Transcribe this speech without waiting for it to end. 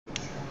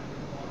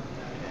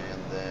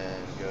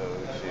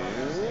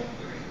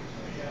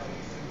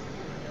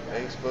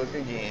Facebook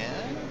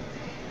again.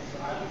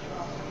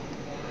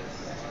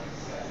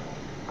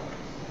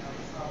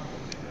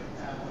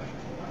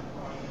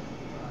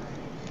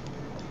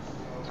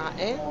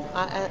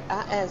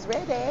 I is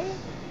ready.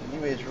 You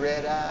is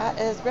red eye.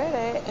 I is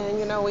ready. And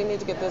you know, we need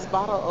to get this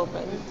bottle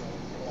open.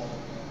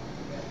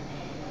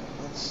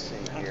 Let's see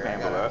here.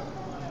 Handle that.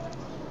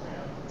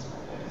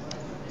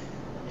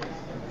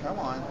 Come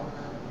on.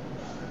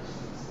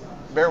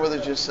 Bear with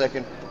us just a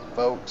second,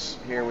 folks.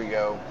 Here we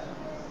go.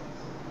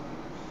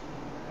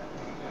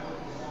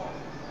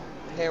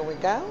 Here we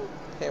go.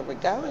 Here we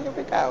go. Here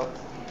we go.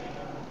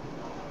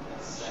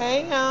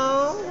 Hey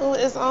y'all, who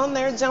is on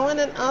there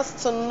joining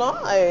us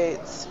tonight?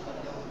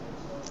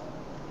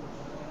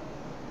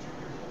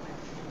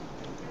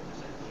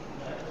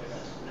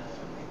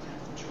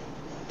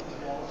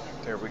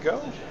 There we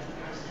go.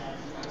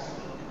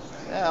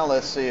 Now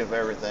let's see if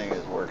everything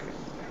is working.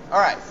 All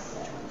right.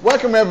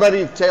 Welcome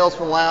everybody to Tales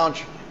from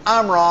Lounge.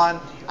 I'm Ron.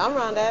 I'm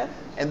Rhonda.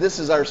 And this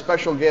is our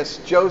special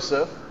guest,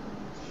 Joseph,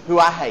 who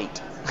I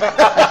hate.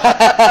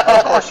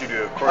 Of course you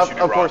do. Of course you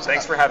do, Of Ron. course.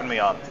 Thanks for having me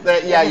on.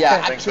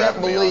 Yeah. Thanks for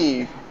having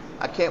me on.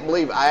 I can't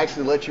believe I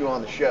actually let you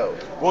on the show.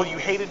 Well, you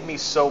hated me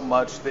so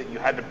much that you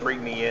had to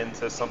bring me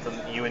into something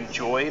that you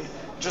enjoyed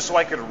just so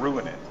I could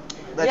ruin it.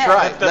 That's Yeah.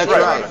 right. That's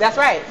right. That's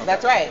right.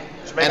 That's right.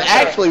 Just making And sure.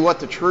 actually, what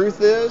the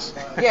truth is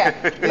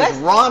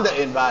Rhonda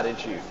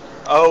invited you.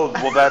 Oh,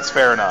 well, that's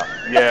fair enough.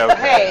 Yeah, okay.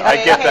 Hey, I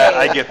get that. hey.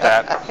 I get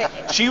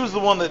that. She was the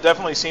one that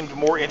definitely seemed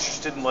more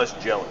interested and less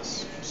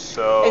jealous.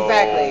 So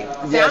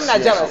Exactly. See, Yes, I'm not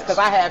yes, jealous yes. because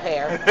I have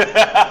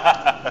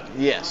hair.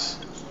 Yes.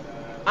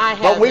 I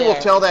have But we will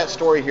hair. tell that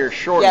story here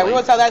shortly. Yeah, we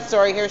will tell that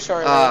story here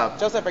shortly.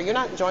 Joseph, are you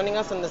not joining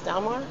us in this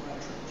Dalmore?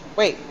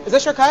 Wait, is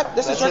this your cup?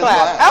 This is That's your his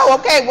glass. glass. Oh,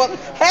 okay. Well,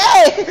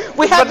 hey,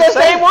 we have the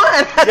same one.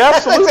 Yeah,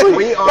 absolutely.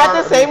 We got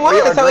the same one.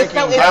 We are So it's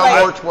drinking it's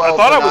Dalmore like, 12 I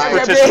thought I was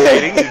tonight.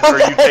 participating. Are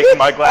you taking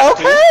my glass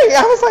okay. too?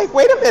 I was like,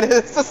 wait a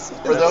minute.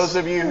 For those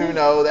of you who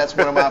know, that's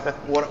one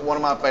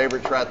of my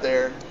favorites right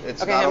there.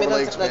 It's Okay, not hand me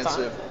overly those- that's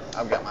expensive.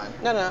 I've got mine.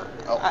 No.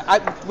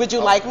 Oh. Would you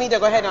like me to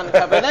go ahead and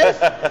uncover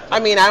this? I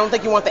mean, I don't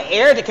think you want the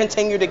air to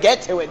continue to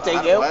get to it, do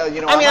you? Well,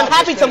 you know, I mean, I'm might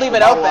happy just to leave finish it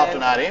the bottle off open.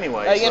 tonight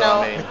anyway. You so,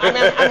 know, I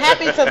mean, I'm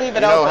happy to leave it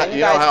You know- open. you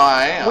know guys, how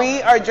I am.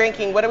 We are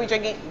drinking. What are we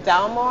drinking?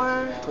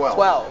 Dalmore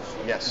 12.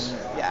 Yes.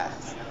 Yes.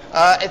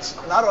 It's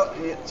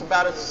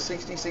about a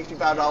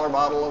 $65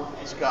 bottle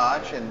of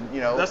scotch, and you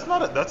know. That's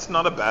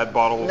not a bad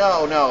bottle.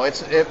 No,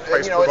 it's Price per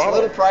it's a bottle.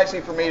 little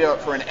pricey for me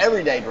for an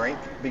everyday drink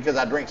because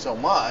I drink so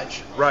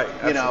much. Right.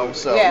 You know, absolutely.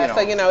 so Yeah,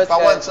 so, you know, it's if I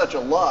good. wasn't such a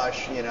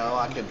lush, you know,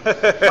 I could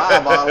buy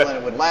a bottle and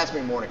it would last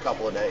me more than a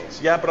couple of days.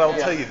 Yeah, but I'll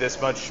tell you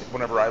this much: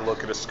 whenever I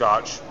look at a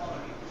scotch,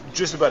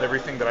 just about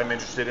everything that I'm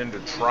interested in to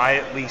try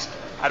at least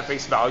at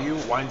face value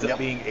winds up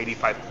being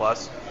 85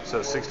 plus. So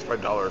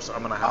 $65.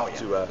 I'm gonna have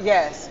to.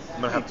 Yes.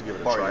 I'm gonna have to give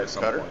it a Borrow try your at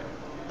some cutter? point.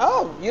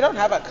 Oh, you don't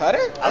have a cutter?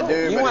 I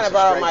do. You but want it's to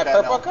borrow a my straight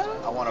cut. purple No,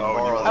 cutter? I want to Oh,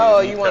 borrow. Oh,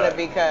 the you deep want to cut.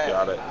 be cut?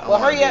 Got it. Well,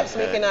 hurry wanna up, be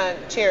sneaking cut.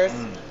 on. Cheers.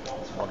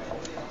 It's wonderful.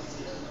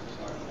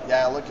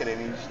 Yeah, look at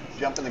him. He's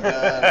jumping the gun.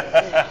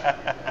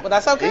 Well,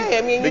 that's okay.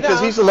 I mean, you because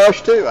know. he's a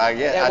lush too. I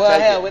guess. Yeah, I well,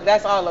 take hell, it.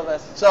 that's all of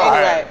us. So, anyway,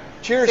 all right.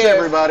 Cheers,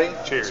 everybody.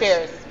 Cheers.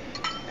 Cheers.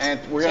 And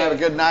we're gonna have a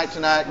good night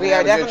tonight. We We're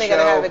are gonna have a definitely good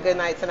going to show. have a good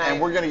night tonight.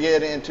 And we're going to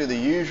get into the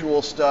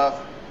usual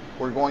stuff.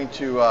 We're going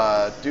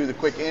to do the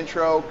quick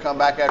intro, come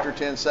back after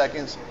 10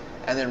 seconds,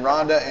 and then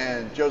Rhonda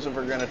and Joseph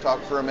are going to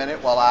talk for a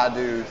minute while I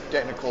do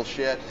technical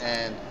shit,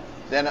 and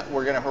then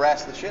we're going to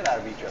harass the shit out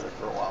of each other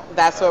for a while.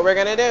 That's what we're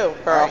going to do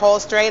for All a right. whole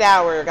straight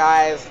hour,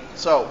 guys.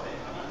 So,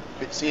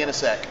 see you in a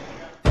sec.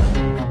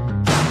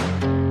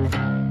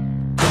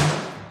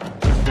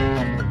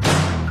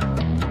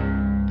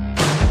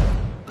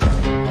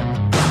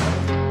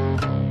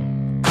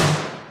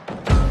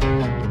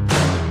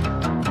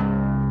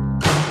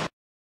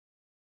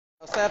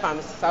 Joseph,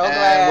 I'm so And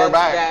glad we're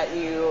back. that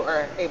you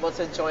are able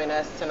to join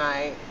us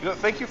tonight. You know,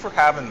 thank you for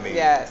having me.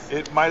 Yes.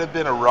 It might have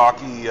been a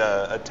rocky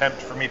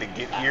attempt for me to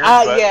get here.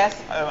 But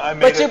Yes. I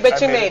made But you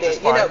it, made it.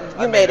 just You know, fine.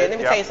 you I made it. Let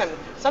me yeah. tell you something.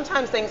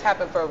 Sometimes things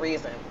happen for a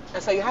reason,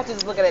 and so you have to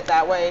just look at it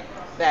that way.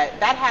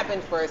 That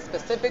happened for a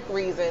specific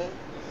reason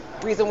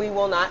we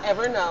will not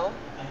ever know,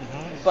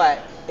 but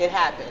it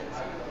happened.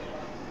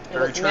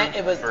 Very true.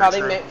 It was Very probably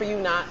true. meant for you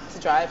not to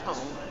drive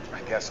home. I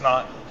guess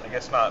not.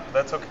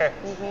 That's okay.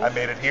 I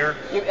made it here.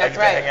 I get That's to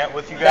right. hang out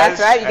with you guys.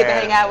 That's right. You get to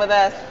and hang out with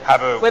us.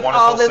 Have a with wonderful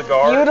all this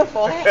cigar.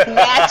 beautiful,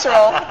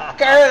 natural,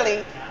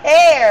 curly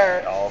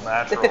hair All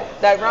natural.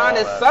 that Ron All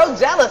is natural. so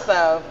jealous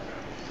of.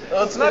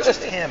 Well, it's not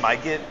just him. I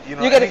get, You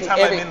get anytime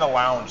every- I'm in the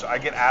lounge, I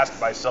get asked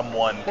by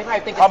someone They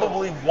might think it's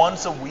probably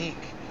once a week.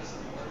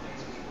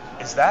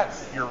 Is that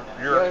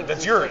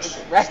that's yours?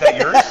 Right. Is that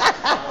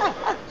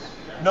yours?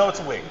 No,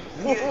 it's a wig.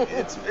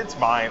 It's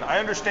mine. I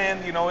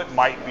understand, it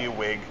might be a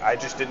wig. I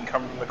just didn't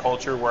come from the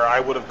culture where I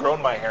would have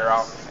grown my hair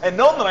out and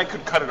known that I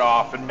could cut it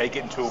off and make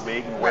it into a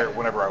wig and wear it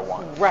whenever I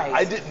want. Right.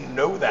 I didn't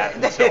know that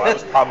until I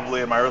was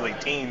probably in my early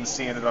teens,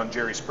 seeing it on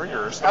Jerry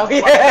Springer or Oh, something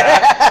yeah. like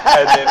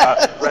that.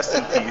 And then, rest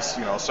in peace,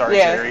 sorry,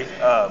 Yes. Jerry.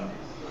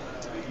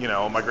 you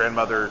know, my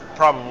grandmother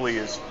probably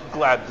is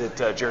glad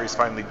that Jerry's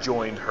finally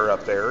joined her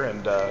up there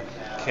and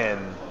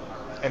can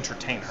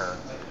entertain her.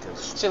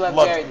 She loved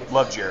Jerry.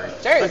 Loved Jerry.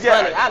 Jerry's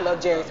funny. I love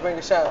Jerry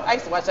Springer Show. I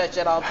used to watch that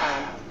shit all the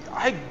time.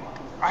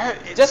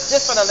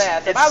 Just for the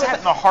laughs. It sat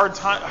in a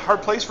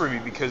hard place for me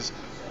because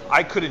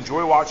I could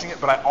enjoy watching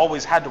it, but I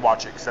always had to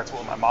watch it because that's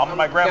what my mom and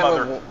my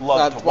grandmother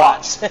loved to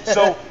watch.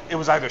 So it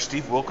was either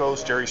Steve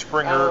Wilkos, Jerry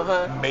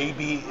Springer,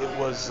 maybe it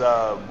was,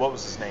 what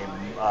was his name?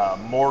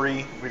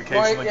 Maury. We'd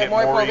occasionally get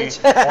Maury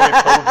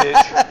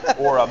Povich,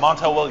 or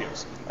Montel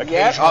Williams.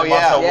 Occasionally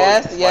Montel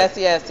Williams.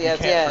 Yes. You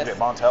can't forget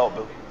Montel,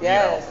 but you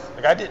know,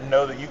 like I didn't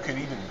know that you could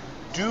even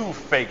do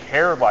fake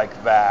hair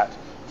like that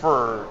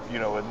for, you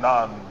know, a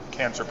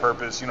non-cancer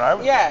purpose. You know,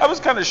 I was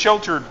kind of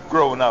sheltered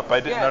growing up. I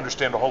didn't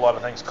understand a whole lot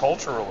of things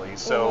culturally,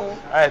 so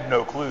I had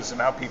no clue. So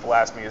now people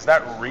ask me, is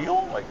that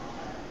real? Like,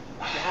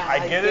 I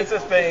get it's a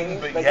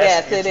thing, but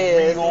yes, it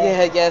is. Real.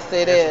 Yeah, yes,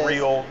 it is. It's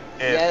real.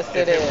 If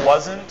it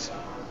wasn't,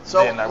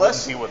 then I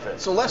wouldn't deal with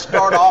it. So let's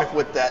start off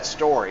with that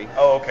story.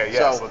 Oh, okay,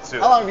 yes, so let's do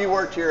it. How long have you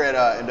worked here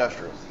at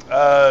Industrial?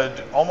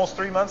 Almost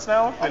 3 months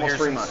now. Been Almost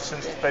here 3 months.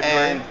 Since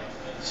February. And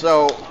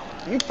so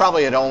you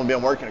probably had only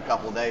been working a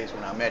couple of days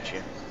when I met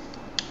you.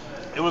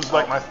 It was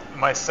like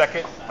my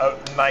second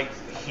night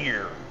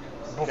here.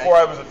 Before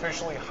I was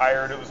officially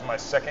hired, it was my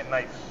second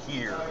night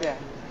here. Yeah.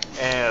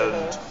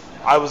 And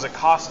I was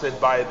accosted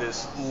by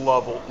this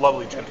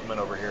lovely gentleman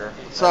over here.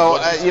 So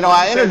you know,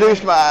 I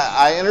introduced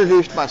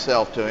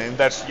myself to him.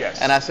 Yes.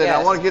 And I said,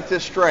 I want to get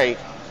this straight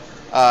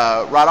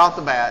right off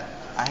the bat.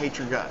 I hate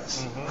your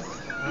guts.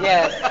 Mm-hmm.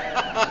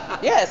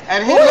 Yes.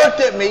 And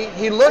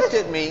he looked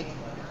at me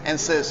and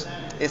says,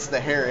 it's the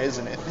hair,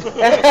 isn't it?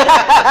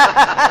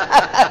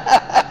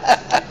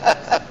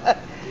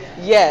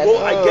 Yes.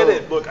 Well, I get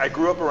it. Look, I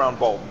grew up around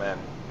bald men.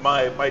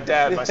 My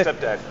dad, my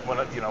stepdad,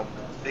 you know,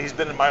 he's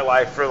been in my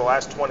life for the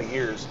last 20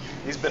 years.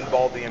 He's been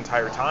bald the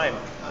entire time,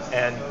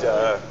 and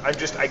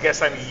I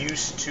guess I'm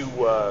used to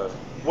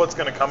what's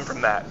going to come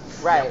from that.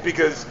 Right.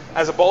 Because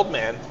as a bald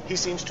man, he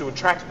seems to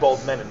attract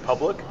bald men in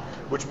public,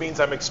 which means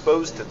I'm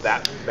exposed to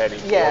that many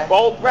more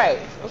bald men. Right.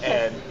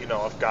 Okay. And you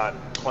know, I've got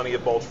plenty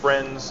of bald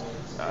friends.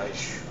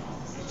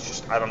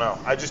 I don't know.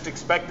 I just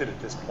expect it at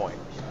this point.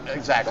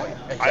 Exactly.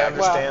 I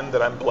understand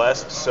that I'm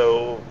blessed,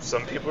 so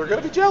some people are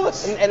going to be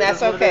jealous. And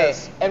that's okay.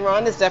 And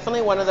Ron is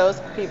definitely one of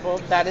those people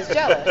that is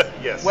jealous.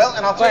 Yes. Well,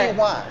 and I'll tell you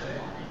why.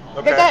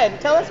 Okay. Go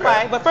ahead, tell us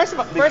why. But first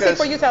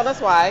before you tell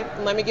us why,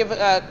 let me give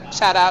a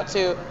shout out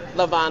to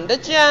Lavonda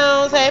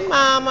Jones. Hey,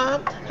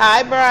 Mama.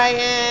 Hi,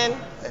 Brian.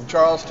 And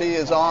Charles T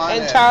is on.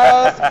 And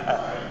Charles.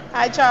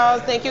 Hi,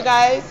 Charles. Thank you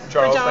guys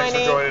Charles, for joining.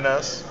 thanks for joining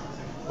us.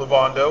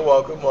 Lavonda,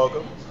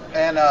 welcome.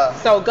 And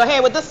so go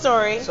ahead with the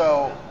story.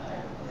 So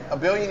a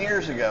billion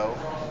years ago,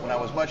 when I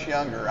was much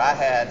younger, I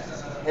had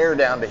hair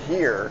down to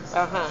here.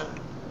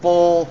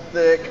 Full,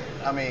 thick,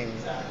 I mean,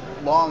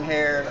 long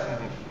hair,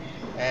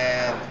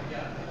 and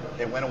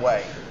it went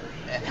away.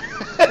 And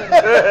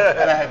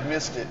I have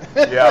missed it.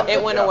 Yeah.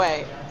 It went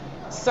away.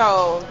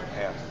 So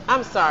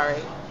I'm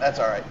sorry. That's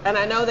all right. And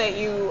I know that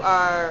you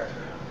are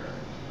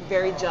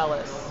very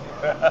jealous.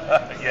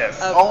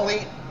 Yes.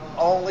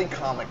 Only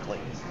comically.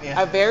 Yeah.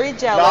 Are very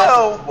jealous.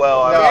 No,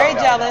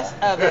 jealous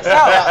of it.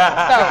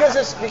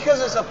 So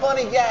because it's a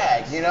funny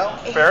gag, you know.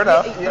 Fair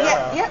enough.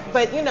 Yeah,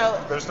 but you know,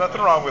 there's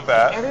nothing wrong with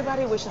that.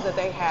 Everybody wishes that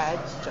they had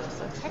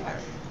Joseph's hair.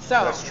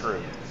 So that's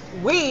true.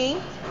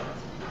 We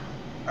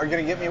are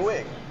gonna get me a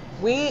wig.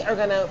 We are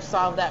gonna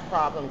solve that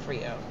problem for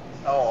you.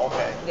 Oh,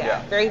 okay.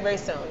 Yeah. Very, very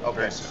soon. Okay.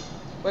 Very soon.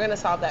 We're gonna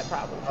solve that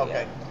problem for you.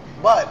 Okay.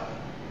 But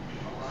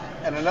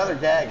and another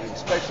gag,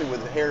 especially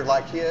with hair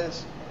like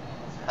his,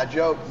 I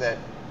joke that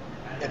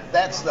if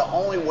that's the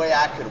only way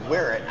I could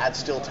wear it, I'd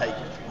still take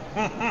it.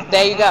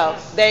 There you go.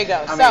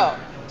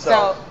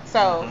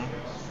 So,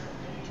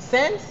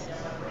 since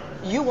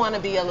you want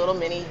to be a little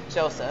mini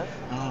Joseph,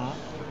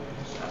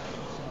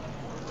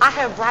 I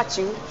have brought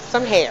you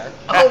some hair.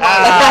 Oh my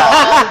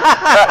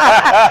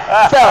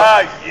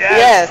God.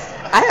 Yes,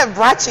 I have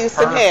brought you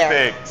some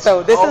hair.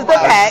 So this is the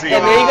pack, and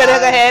then you're gonna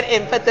go ahead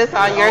and put this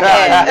on your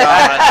head.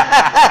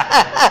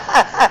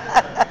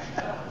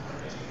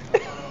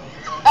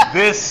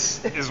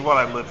 This is what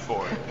I live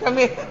for. Come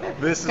here.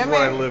 This is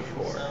what I live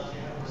for.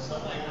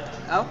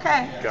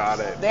 Okay. Got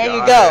it. There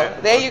you go.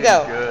 There you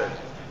go. Good.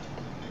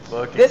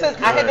 Looking good.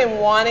 I have been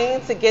wanting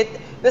to get.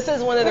 This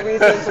is one of the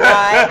reasons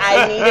why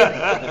I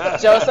needed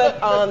Joseph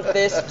on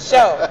this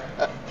show.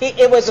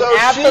 It was an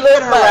absolute she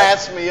could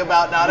harass me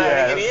about not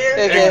having any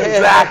hair.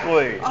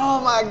 Exactly.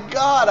 Oh my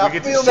God, I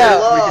feel the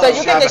love. So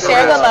you get to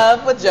share the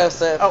love with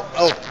Joseph.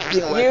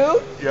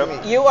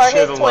 You are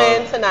Share his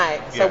twin love.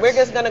 tonight. So we're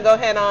just gonna go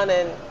ahead on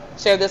and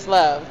share this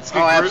love. Let's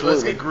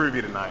get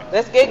groovy tonight.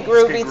 Let's get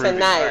groovy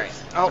tonight.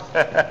 Oh,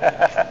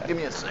 give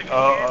me a second.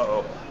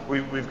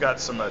 We've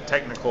got some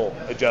technical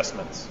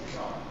adjustments.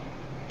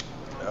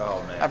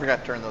 Oh man, I forgot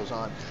to turn those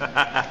on.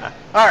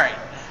 All right.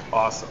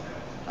 Awesome.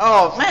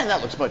 Oh man,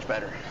 that looks much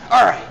better.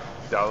 All right.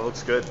 That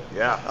looks good.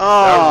 Yeah.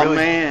 Oh really,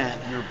 man,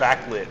 you're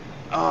backlit.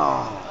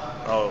 Oh.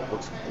 Oh, it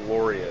looks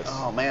glorious.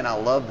 Oh man, I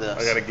love this.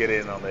 I got to get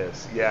in on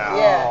this. Yeah.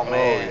 Yeah. Oh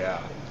man. Oh,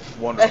 yeah.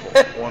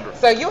 Wonderful. Wonderful.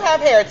 So you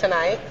have hair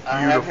tonight. I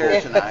have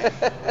hair tonight.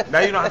 Now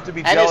you don't have to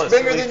be And it's jealous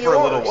bigger at least than for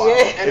a little yours. while.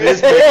 Yeah. It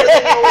is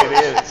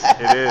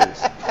bigger. It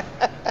is.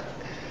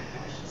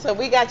 So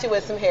we got you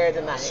with some hair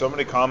tonight. So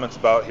many comments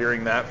about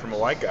hearing that from a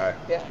white guy.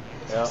 Yeah.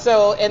 Yeah.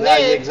 So and Yeah,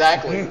 then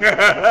exactly. and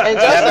Yeah,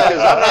 Joseph, because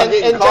I'm not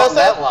getting caught in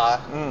that Joseph,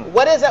 lie.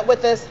 what is up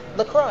with this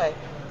LaCroix?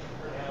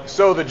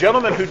 So the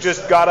gentleman who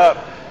just got up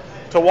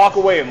to walk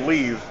away and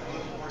leave.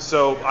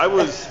 So I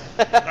was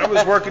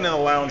working in the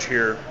lounge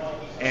here,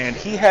 and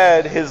he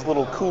had his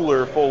little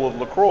cooler full of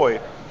LaCroix,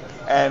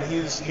 and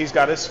he's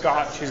got his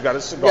scotch, he's got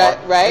his cigar,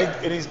 Right.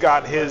 and he's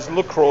got his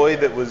LaCroix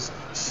that was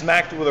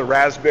smacked with a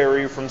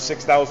raspberry from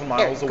 6,000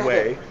 miles Here, go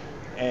away, ahead.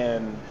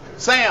 and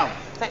Sam.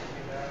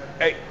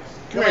 hey, come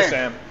Come here, here.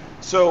 Sam.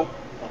 So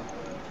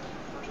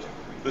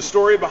the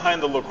story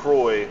behind the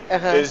LaCroix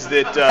is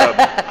that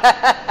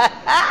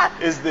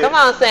Come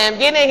on, Sam,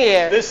 get in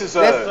here. this is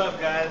What's up,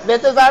 guys?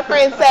 This is our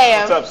friend Sam.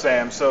 What's up,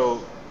 Sam?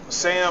 So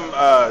Sam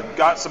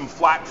got some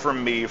flack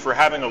from me for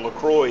having a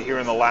LaCroix here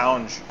in the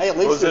lounge. Hey, at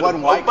least Was it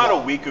wasn't White about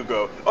Claw. a week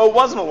ago. Oh, it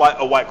wasn't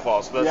a White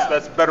Claw, so Yeah.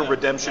 that's better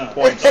redemption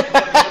points.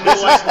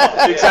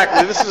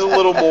 Exactly. This is a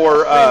little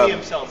more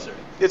Premium seltzer.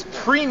 It's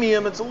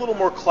premium. It's a little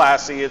more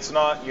classy. It's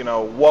not,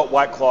 what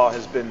White Claw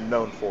has been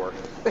known for.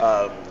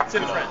 It's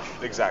in French.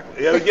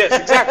 Exactly. Yes,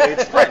 exactly.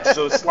 It's French,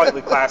 so it's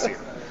slightly classier.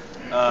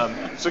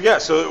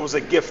 So it was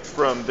a gift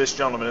from this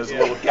gentleman as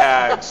little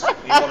gags.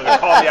 He wanted to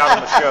call me out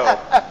on the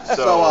show.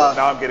 So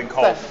now I'm getting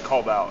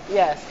called out.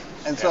 Yes.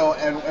 And so,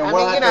 and I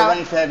we'll mean, have to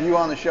arrange to have you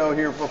on the show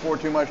here before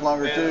too much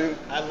longer Man, too.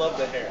 I love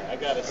the hair. I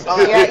gotta say.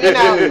 Oh, Yeah,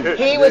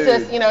 he was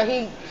Dude.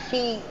 just,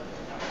 he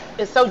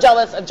is so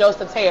jealous of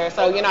Joseph's hair,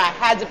 so I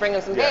had to bring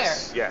him some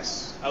Yes.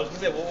 I was gonna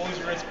say, what was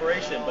your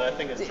inspiration? But I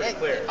think it's pretty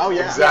clear. Oh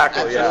yeah.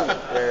 Exactly. Absolutely.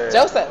 Yeah. hair.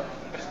 Joseph.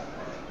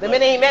 The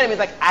minute he met him, he's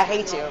like, I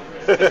hate you.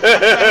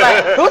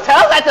 Like, who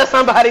tells that to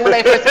somebody when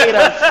they first meet him?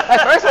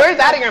 Like, first words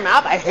out of your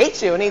mouth, I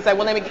hate you. And he's like,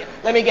 well,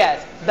 let me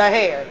guess. The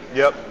hair.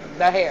 Yep.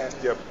 The hair.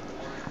 Yep.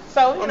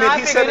 So, I mean, I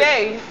he figured, said it-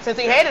 hey, since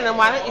he hated him,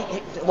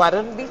 why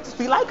didn't he just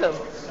be like him?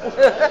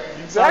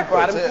 So I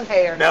brought him That's some it.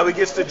 hair. Now he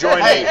gets to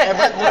join Hey, me.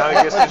 but Now he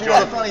gets to the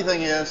join me. funny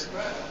thing is,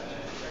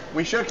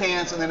 we shook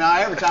hands, and then now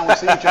every time we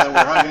see each other,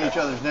 we're hugging each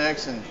other's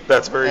necks, and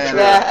That's very and, true.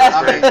 Yeah.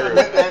 I That's mean,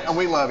 very true. and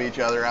we love each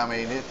other. I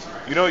mean, it's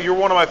You're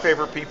one of my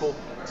favorite people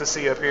to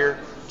see up here.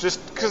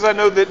 Just because I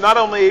know that not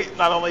only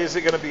is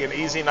it going to be an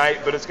easy night,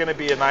 but it's going to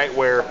be a night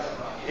where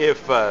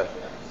if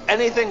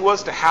anything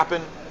was to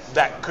happen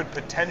that could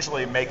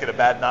potentially make it a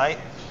bad night,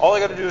 all I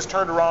got to do is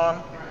turn it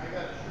on,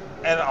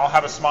 and I'll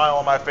have a smile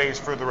on my face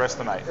for the rest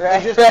of the night.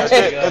 Right. just, That's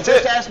it.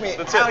 just ask me,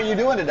 That's how it. are you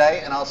doing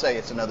today? And I'll say,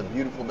 it's another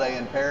beautiful day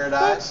in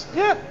paradise.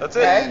 Yeah, that's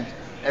it. And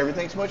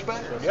everything's much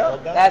better. Yeah.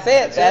 That's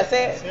it. That's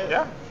it.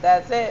 Yeah.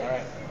 That's it. All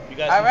right. You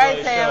guys All right,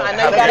 enjoy the Sam. show. I know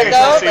Have you a gotta good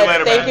go, one. See you but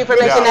later, thank man. you for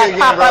Good making job. that See you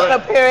again, pop-up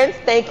brother. appearance.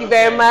 Thank you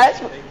very much.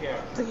 Take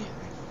care.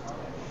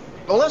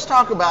 Well, let's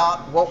talk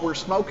about what we're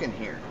smoking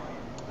here.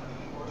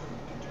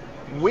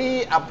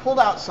 I pulled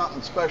out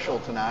something special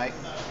tonight.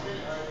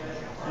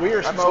 We are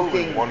Absolutely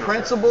smoking wonderful.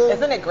 Principal.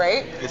 Isn't it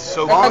great? It's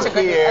so That's good. such a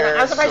great- and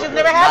I'm surprised So you've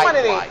never good. had Night one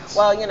of these. lights.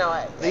 Well, you know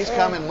what? These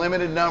come in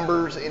limited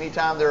numbers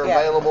anytime they're Yeah.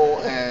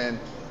 available, and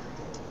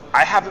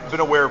I haven't been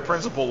aware of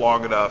Principal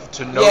long enough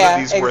to know Yeah, that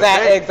these were a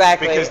exact- thing.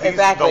 exactly, Because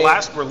exactly. the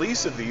last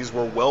release of these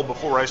were well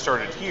before I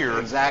started here.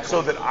 Exactly.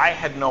 So that I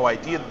had no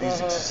idea that these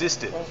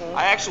existed.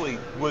 I actually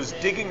was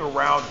digging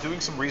around, doing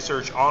some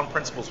research on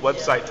Principal's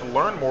website to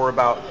learn more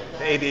about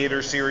the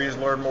Aviator series,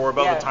 learn more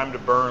about Yeah. the time to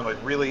burn, like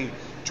really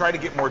try to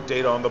get more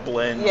data on the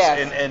blends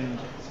Yes. and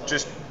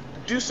just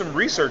do some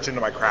research into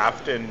my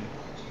craft, and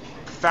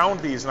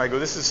found these, and I go,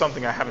 this is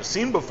something I haven't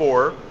seen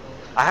before.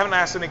 I haven't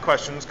asked any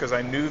questions because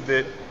I knew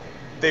that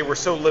they were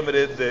so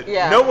limited that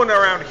Yeah. no one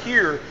around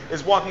here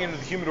is walking into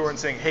the humidor and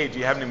saying, hey, do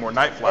you have any more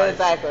night flies?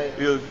 Exactly.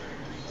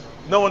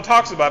 No one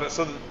talks about it,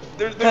 so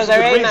there's a there good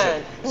ain't reason.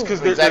 none. It's because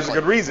there's a Exactly.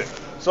 good reason.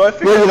 So I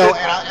figured well, you know,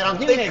 that and I'll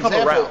give you they an come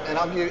example, around. and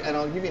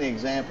I'll give you an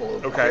example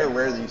of Okay. how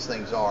rare these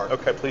things are.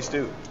 Okay, please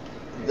do.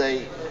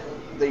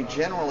 They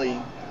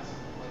generally,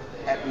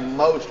 at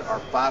most, are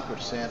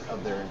 5%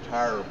 of their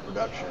entire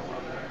production.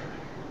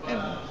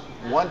 And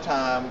one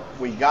time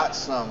we got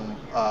some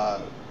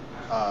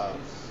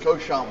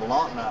Cochon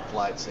Blanc night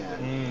flights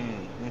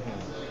in,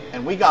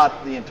 and we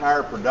got the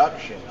entire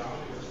production.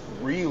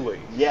 Really?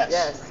 Yes.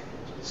 Yes.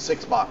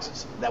 6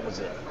 boxes. That was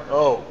it.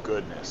 Oh,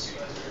 goodness.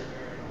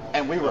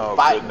 And we were Oh,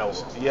 fighting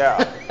goodness. over them.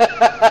 Yeah.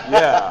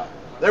 Yeah.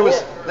 There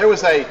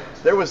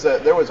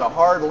was a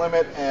hard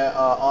limit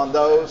on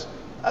those.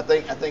 I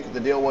think the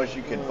deal was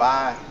you could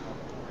buy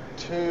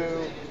 2,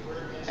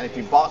 and if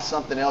you bought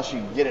something else, you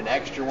could get an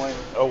extra one.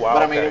 Oh, wow,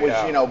 But I mean, okay, it was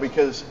yeah.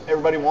 because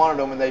everybody wanted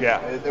them, and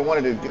they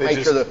wanted to They make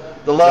just- sure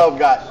the love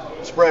got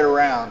spread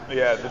around.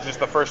 Yeah, just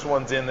the first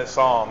ones in that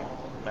saw them,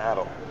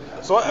 Maddle.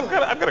 So I've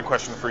got a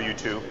question for you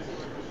two.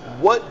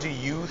 What do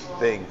you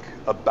think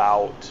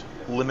about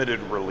limited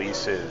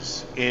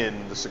releases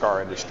in the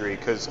cigar industry?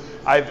 Because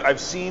I've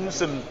seen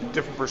some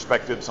different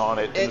perspectives on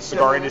it in the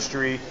cigar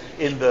industry,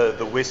 in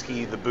the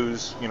whiskey, the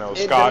booze,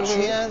 Scotch,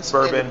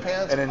 bourbon,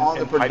 and on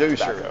the pipe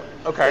producer. tobacco.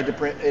 Okay. It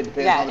depends on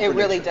the Yeah, it producer.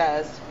 really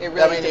does. It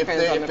really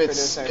depends on the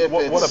producer.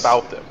 What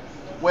about them?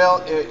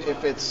 Well,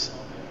 if it's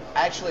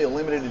actually a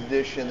limited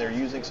edition, they're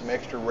using some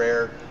extra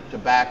rare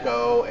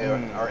tobacco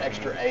or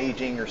extra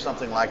aging or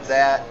something like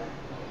that,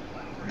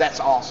 that's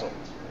awesome.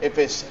 If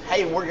it's,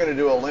 hey, we're going to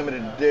do a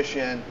limited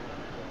edition,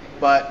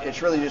 but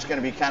it's really just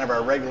going to be kind of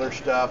our regular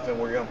stuff, and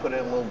we're going to put it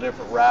in a little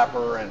different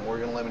wrapper, and we're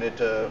going to limit it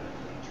to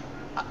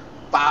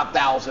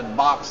 5,000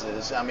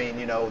 boxes. I mean,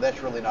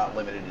 that's really not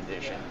limited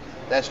edition.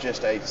 That's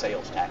just a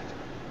sales tactic.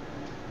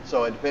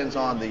 So it depends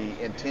on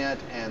the intent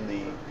and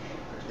the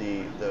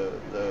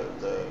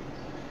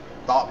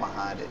thought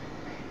behind it.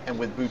 And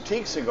with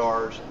boutique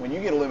cigars, when you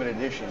get a limited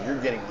edition, you're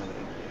getting limited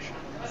edition.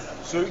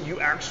 So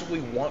you actually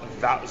want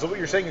value. So what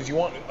you're saying is you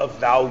want a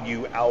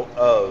value out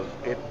of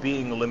it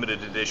being a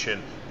limited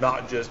edition,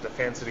 not just a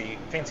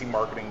fancy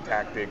marketing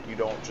tactic. You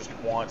don't just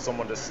want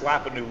someone to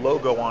slap a new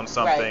logo on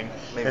something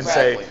and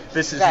say,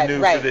 this is new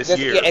for this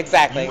year. Yeah,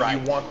 exactly.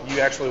 You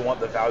actually want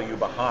the value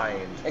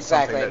behind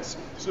something that's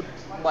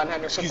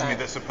 100%. Excuse me,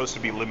 that's supposed to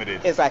be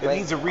limited. Exactly. It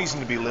needs a reason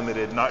to be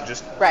limited, not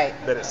just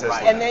that it says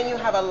limited. And then you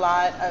have a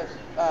lot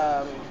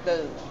of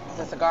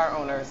the cigar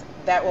owners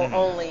that will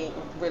only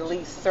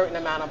release certain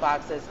amount of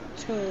boxes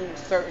to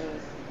certain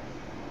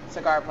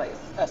cigar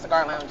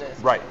lounges.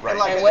 Right.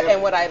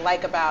 And what I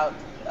like about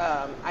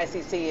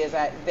ICC is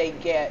that they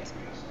get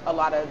a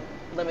lot of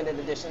limited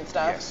edition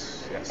stuff.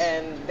 Yes.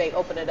 And they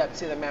open it up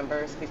to the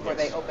members before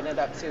they open it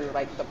up to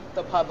like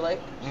the public.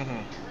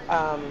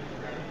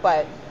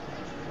 But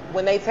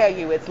when they tell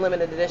you it's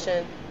limited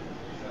edition,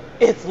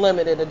 it's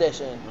limited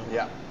edition.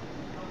 Yeah.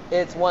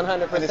 It's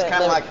 100% And it's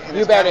kind of like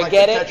you better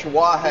get it.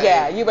 Tetrawahe.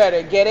 Yeah, you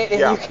better get it, and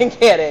you can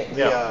get it.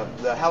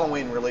 The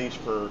Halloween release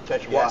for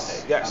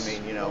Tetrawahe. Yes. I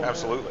mean,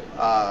 absolutely.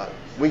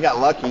 We got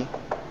lucky.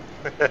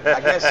 I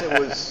guess it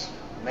was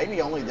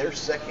maybe only their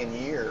second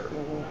year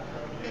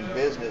in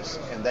business,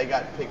 and they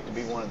got picked to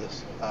be one of the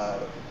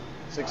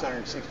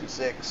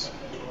 666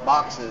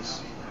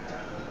 boxes.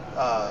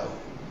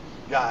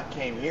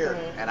 Came here,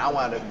 and I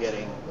wound up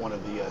getting one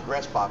of the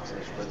dress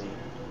boxes for the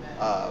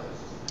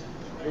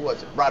who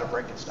was it? Bride of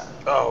Frankenstein.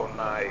 Oh,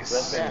 nice.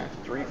 So that's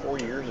been 3-4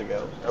 years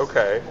ago.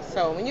 Okay.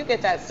 So when you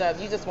get that stuff,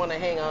 you just want to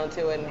hang on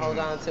to it and hold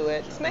on to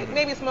it. Just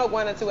maybe smoke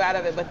 1 or 2 out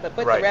of it, but put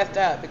the rest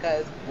up,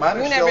 because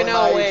you never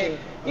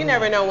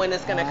know when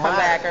it's going to come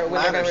back or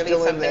when they're going to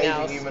release something else.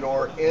 Mine are still in the aging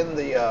humidor in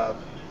the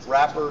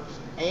wrapper,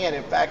 and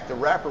in fact the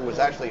wrapper was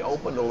actually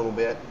opened a little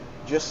bit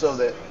just so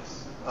that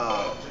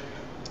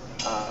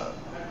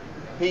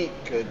Pete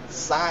could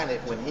sign it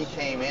when he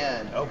came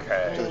in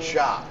to the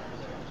shop.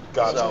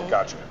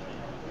 Gotcha.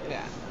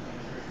 Yeah.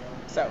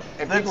 So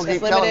if people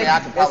keep telling me, I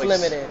can probably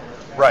it's limited.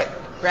 Right.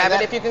 Grab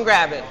it if you can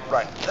grab it.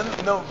 Right.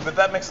 No, but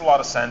that makes a lot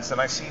of sense,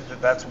 and I see that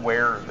that's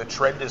where the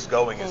trend is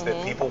going. Is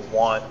that people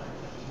want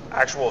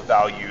actual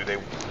value. They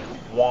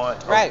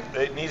want.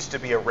 It needs to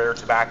be a rare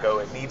tobacco.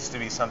 It needs to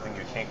be something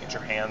you can't get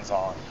your hands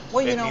on.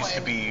 Well, it needs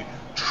to be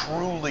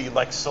truly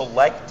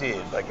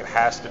selected. Like it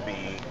has to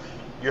be.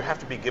 You have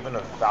to be given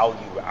a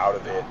value out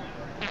of it.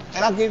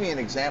 And I'll give you an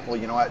example.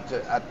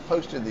 I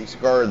posted the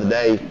cigar of the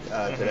day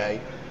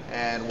today,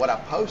 and what I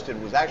posted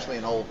was actually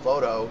an old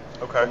photo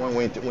when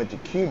we went to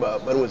Cuba,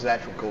 but it was an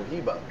actual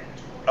Cohiba.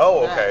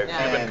 Oh, okay.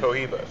 Cuban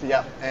Cohiba.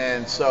 Yeah,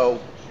 and so,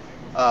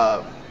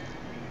 I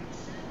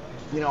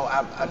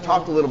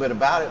talked a little bit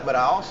about it, but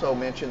I also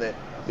mentioned that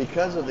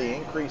because of the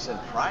increase in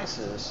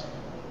prices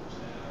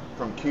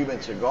from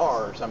Cuban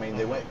cigars, I mean,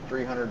 they went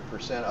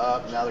 300%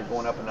 up. Now they're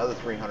going up another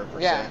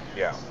 300%.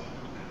 Yeah.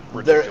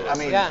 Ridiculous. I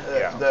mean,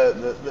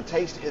 the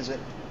taste isn't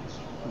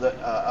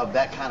of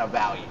that kind of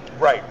value.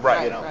 Right.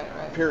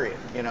 Period.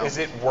 Is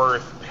it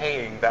worth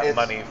paying that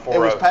money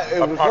for it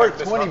was worth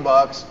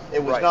 $20.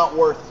 It was not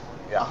worth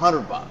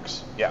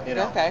 $100. Yeah.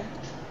 Okay.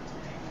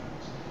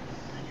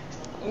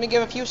 Let me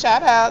give a few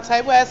shout outs.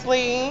 Hey,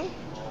 Wesley.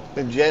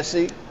 And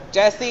Jesse.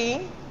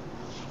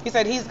 He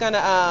said he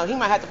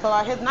might have to pull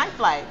out his night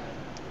flight.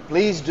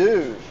 Please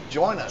do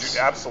join us.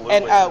 Absolutely.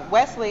 And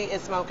Wesley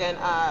is smoking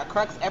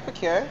Crux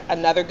Epicure,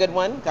 another good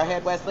one. Go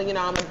ahead, Wesley.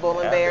 I'm a Bull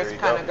and Bears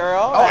kind of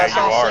girl. Oh,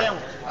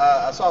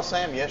 I saw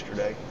Sam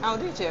yesterday. Oh,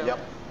 did you?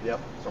 Yep,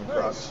 from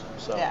Crux.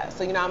 So. Yeah,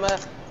 so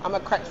I'm a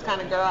Crux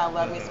kind of girl. I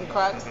love me some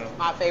Crux.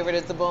 My favorite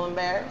is the Bull and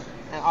Bear,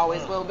 and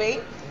always will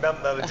be. Now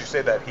that you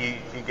say that, he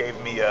gave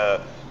me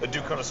a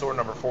Duke Connoisseur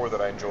number 4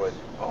 that I enjoyed.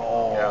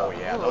 Oh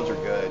yeah, those are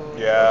good.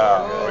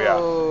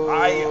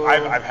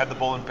 I've had the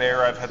Bull and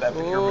Bear. I've had the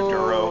Epicure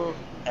Maduro,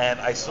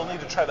 and I still need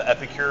to try the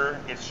Epicure.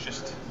 It's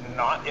just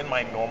not in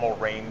my normal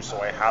range,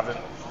 so I haven't.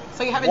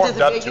 So you haven't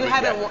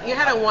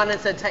wanted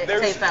to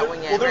taste that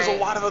one yet. Well, there's a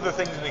lot of other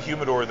things in the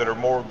humidor that are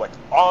more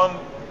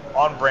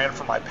on brand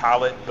for my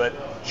palate, but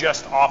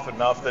just off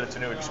enough that it's a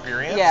new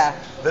experience. Yeah.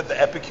 That the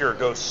Epicure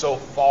goes so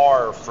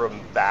far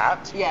from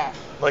that. Yeah.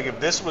 Like if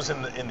this was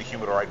in the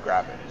humidor, I'd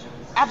grab it.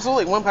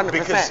 Absolutely, 100%.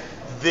 Because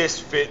this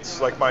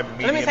fits like my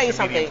medium me tell you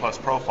to medium something. plus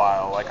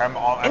profile. Like I'm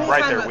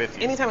right there with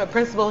you. Anytime a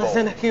principal is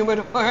in a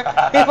humidor,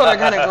 people are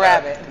gonna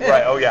grab it.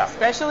 Right. Oh yeah.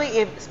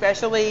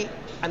 Especially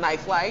a night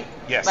flight.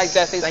 Yes. Like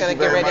Jesse's Thank gonna you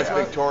get very ready much, to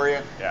smoke.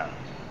 Victoria. Yeah.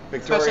 Especially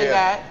Victoria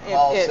that,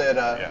 Hall it- said,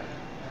 Yeah.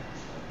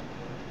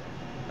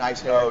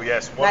 nice hair. Oh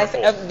yes. Nice,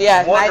 Wonderful.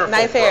 yeah, Wonderful,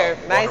 nice hair,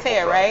 bro. nice Wonderful,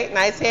 hair, bro. right?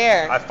 Nice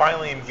hair. I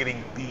finally am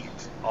getting beat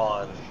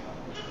on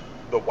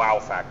the wow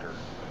factor.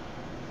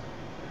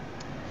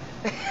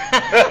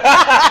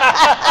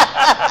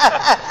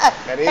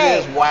 And it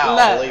is wow,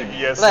 look, believe me.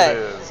 Yes, Look. it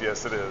is.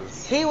 Yes, it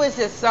is. He was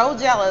just so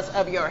jealous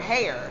of your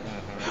hair.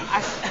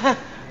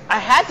 Mm-hmm. I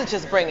had to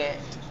just bring it.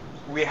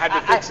 We had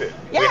to fix it.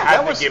 yeah, we that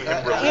had was- to give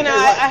him relief. You know,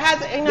 I had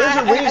to. You know, There's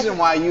a I- reason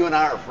why you and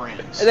I are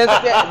friends.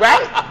 That's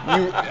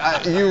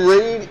right.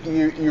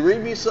 You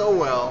read me so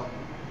well,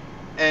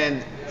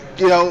 and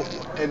you know,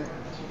 and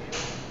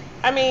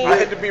I mean, I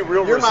had to be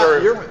real you're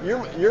reserved.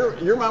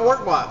 you're my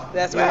work wife.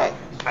 that's You know? right.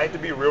 I had to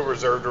be real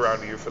reserved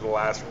around you for the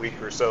last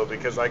week or so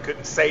because I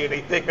couldn't say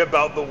anything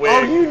about the wig.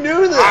 Oh, you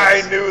knew this.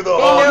 I knew the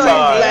whole knew it.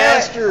 time.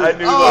 Bastard. I knew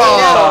the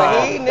Oh.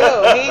 whole He time. knew.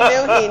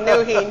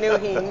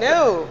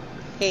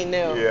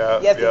 Yeah.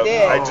 Yes, yeah. he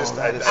did. I just, Oh,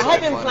 that is I so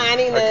have been funny.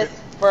 planning I this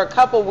could- for a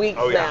couple weeks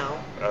Oh yeah. now.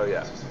 Oh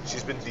yeah.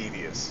 She's been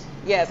devious.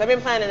 Yes, I've been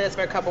planning this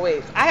for a couple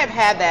weeks. I have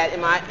had that in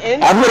my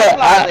I'm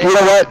gonna- you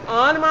know what?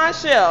 on my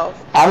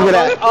shelf. I'm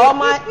gonna- among all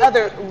my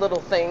other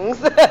little things.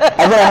 I'm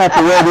gonna have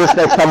to wear this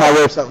next time I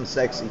wear something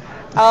sexy.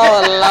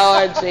 Oh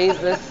Lord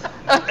Jesus.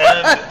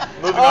 And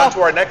moving on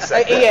to our next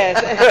segment. Yes.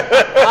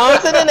 On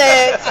to the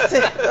next.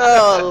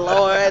 Oh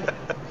Lord.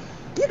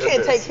 You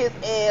can't take his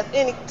ass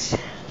any.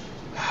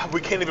 We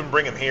can't even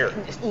bring him here.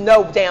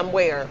 No damn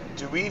where.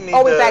 Do we need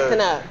Always to, acting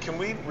up. Can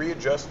we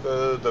readjust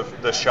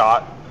the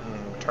shot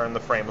and turn the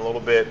frame a little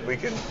bit? We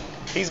can.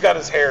 He's got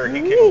his hair. He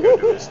can go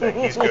do his thing.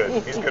 He's good.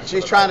 He's good.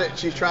 He's trying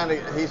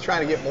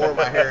to get more of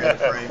my hair in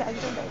the frame.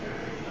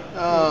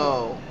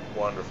 Oh.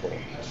 Wonderful.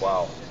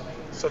 Wow.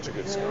 Such a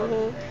good cigar.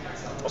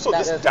 Mm-hmm. Also, That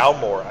this is-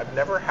 Dalmore. I've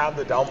never had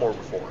the Dalmore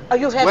before. Oh,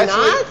 you have Wesley-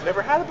 not?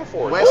 Never had it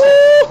before. Wesley,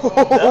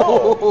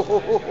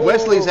 No.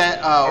 Wesley's at.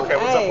 Okay,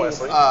 what's up, Hey.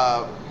 Wesley?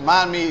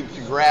 Remind me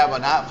to grab a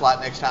night flight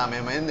next time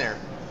I'm in there,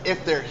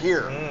 if they're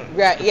here.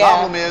 Right, The yeah.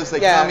 problem is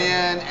they Yeah. come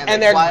in and they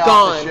they're fly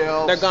gone. off the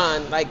shelves. They're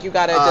gone. Like you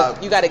gotta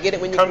you gotta get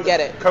it when you come can get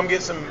it. Come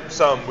get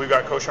some. We've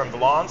got Cochon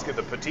Blancs. Get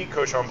the petite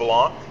Cochon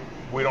Blanc.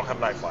 We don't have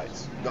night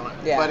flights. Don't-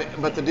 Yeah.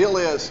 But the deal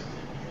is,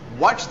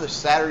 watch the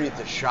Saturday at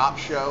the Shop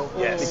show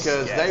Yes,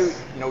 because yes.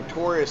 they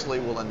notoriously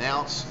will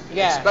announce,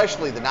 Yeah.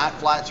 especially the night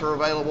flights are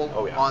available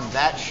Oh, yeah. on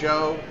that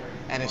show,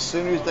 and as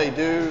soon as they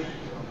do,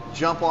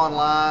 jump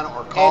online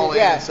or call And, in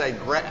yeah. and say,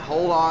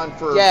 hold on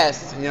for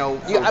Yes. for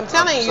I'm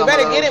telling you, you some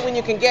better of get those." it when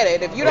you can get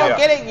it. If you don't Yeah.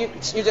 get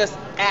it, you just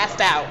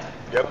assed out.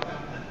 Yep.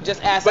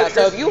 Just assed But out.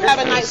 So if you have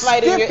a night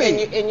flight in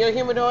Skippy. your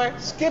humidor,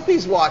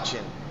 Skippy's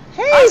watching.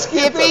 hey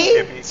Skippy.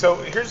 Skippy. So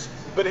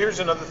here's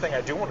another thing I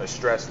do want to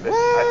stress that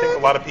I think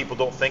a lot of people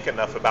don't think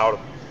enough about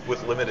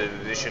with limited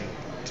edition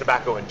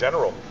tobacco in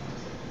general.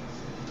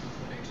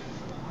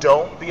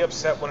 Don't be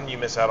upset when you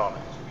miss out on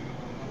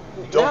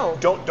it.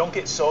 Don't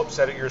get so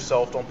upset at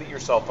yourself. Don't beat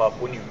yourself up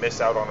when you miss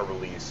out on a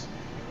release,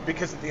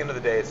 because at the end of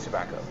the day, it's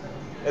tobacco.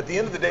 At the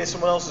end of the day,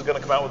 someone else is going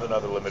to come out with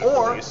another limited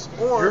release.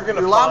 Or you're going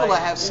you're to liable to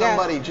find have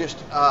somebody just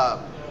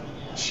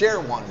share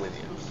one with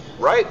you.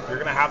 right. You're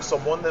going to have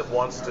someone that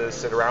wants to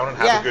sit around and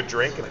have Yeah. a good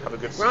drink and have a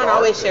good cigar. Ron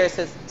always shares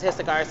his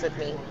cigars with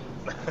me.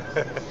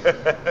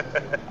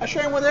 I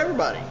share them with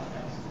everybody.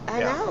 I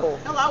Yeah. know.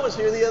 Hell, I was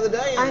here the other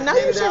day and I know you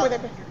handed share out, with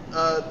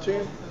everybody.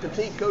 2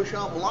 petite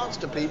Cochon Blancs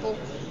to people.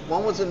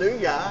 One was a new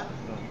guy,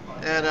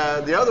 and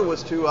the other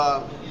was to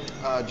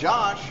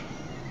Josh.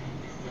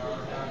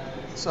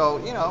 So,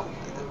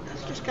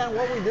 it's just kind of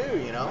what we do,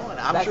 And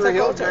I'm That's sure our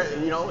he'll, culture.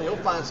 he'll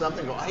find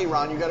something, go, hey,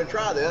 Ron, you got to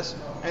try this,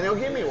 and he'll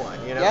give me one,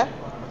 Yeah.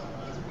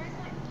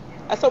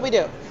 That's what we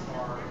do.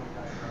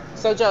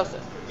 So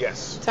Joseph,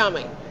 Yes. tell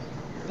me,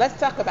 let's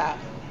talk about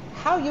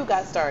how you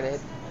got started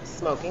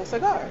smoking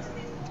cigars.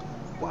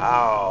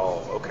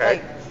 Wow.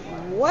 Okay.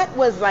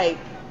 Like,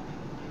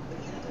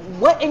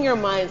 what in your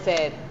mind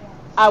said,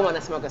 I want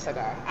to smoke a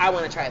cigar. I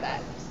want to try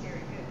that.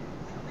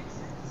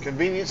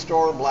 Convenience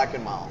store, Black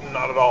and Mild.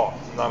 Not at all.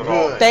 Not at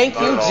all. Good. Thank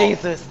Not you, at all.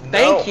 Jesus. No.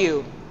 Thank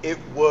you. It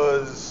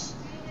was,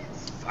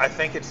 I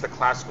think it's the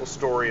classical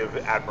story of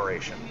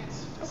admiration.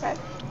 Okay.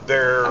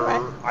 All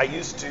right. I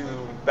used to,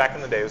 back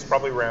in the day, it was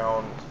probably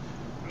around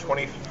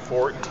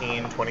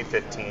 2014,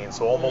 2015,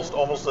 so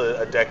almost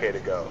a decade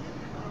ago.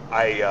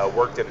 I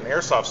worked at an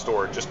airsoft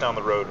store just down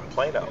the road in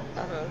Plano.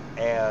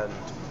 And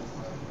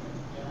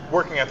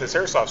working at this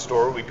airsoft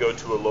store, we'd go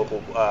to a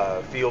local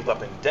field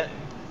up in Denton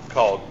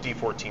called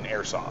D14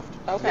 Airsoft.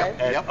 Okay.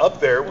 And Yep. up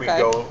there, we'd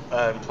Okay. go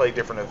and play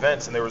different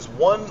events. And there was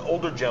one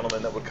older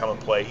gentleman that would come and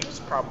play. He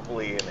was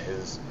probably in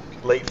his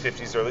late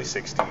 50s, early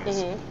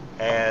 60s.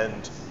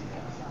 And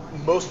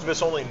most of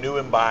us only knew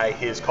him by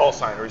his call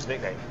sign or his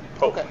nickname,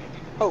 Pope. Okay.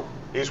 Oh.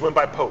 He just went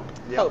by Pope.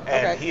 Pope,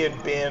 And okay. he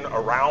had been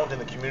around in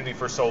the community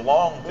for so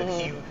long that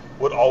he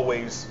would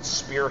always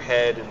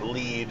spearhead and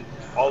lead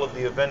all of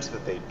the events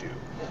that they do.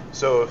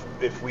 So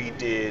if we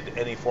did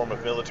any form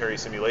of military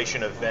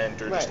simulation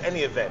event or just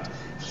any event,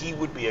 he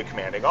would be a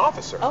commanding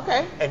officer.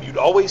 Okay. And you'd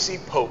always see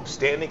Pope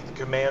standing at the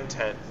command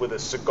tent with a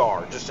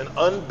cigar, just an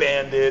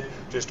unbanded,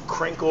 just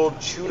crinkled,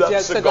 chewed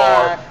up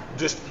cigar,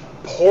 just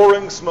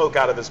pouring smoke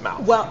out of his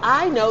mouth. Well,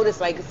 I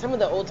noticed like some of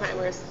the old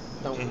timers.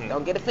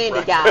 Don't get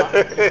offended, y'all.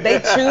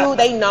 They chew,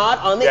 they nod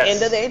on the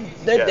end of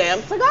their damn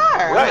cigar.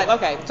 Right. I'm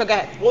like, okay, so go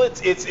ahead. Well,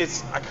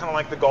 it's I kind of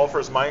like the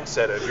golfer's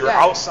mindset of you're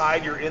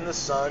outside, you're in the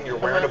sun, you're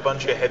wearing a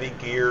bunch of heavy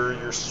gear,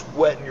 you're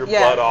sweating your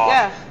butt off.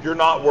 Yeah. You're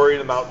not worried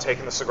about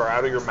taking the cigar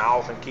out of your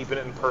mouth and keeping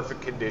it in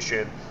perfect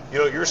condition. You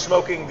know, you're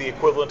smoking the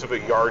equivalent of a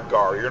yard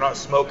guard. You're not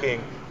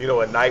smoking, you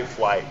know, a night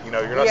flight. You know,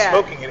 you're not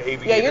smoking an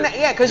aviator. Yeah, you're not.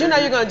 Yeah, because you know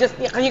you're gonna just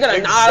nod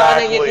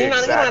on it. You're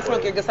not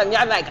smoking your good stuff.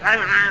 You're like,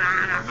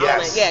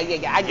 yes.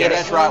 Yeah. I get it.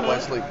 That's right,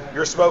 Wesley.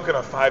 You're smoking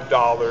a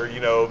 $5, you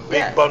know,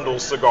 big bundle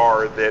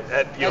cigar that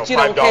at you $5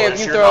 don't care if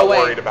you you're throw not away.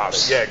 worried about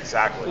it. Yeah,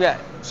 exactly. Yeah.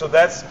 So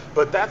that's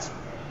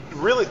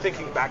really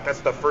thinking back,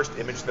 that's the first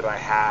image that I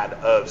had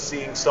of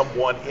seeing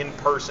someone in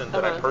person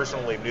that I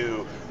personally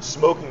knew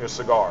smoking a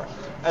cigar.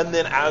 And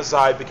then as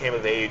I became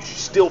of age,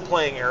 still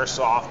playing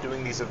airsoft,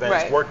 doing these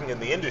events, working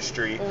in the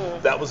industry,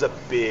 that was a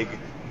big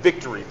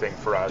victory thing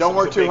for us. Don't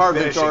work too hard,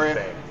 Victoria.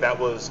 Thing. That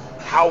was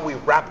how we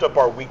wrapped up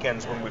our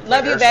weekends when we played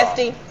Love you,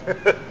 airsoft.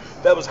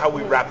 bestie. That was how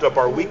we wrapped up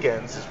our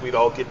weekends, is we'd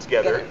all get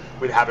together,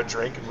 we'd have a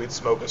drink, and we'd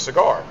smoke a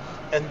cigar.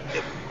 And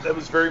it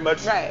was very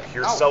much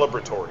pure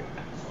celebratory.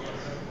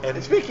 And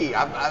it's Vicky.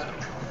 I'm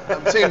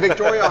saying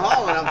Victoria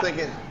Hall, and I'm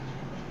thinking,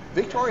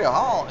 Victoria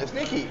Hall? It's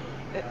Vicky.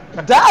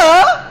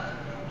 Duh!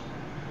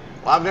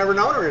 Well, I've never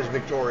known her as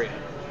Victoria.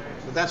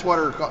 But that's what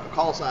her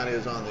call sign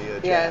is on the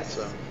chat. Yes.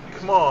 So.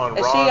 Come on, Ron.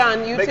 Is she on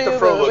YouTube? Make the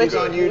fro look She's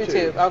good. on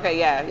YouTube. Okay,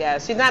 yeah.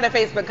 She's not a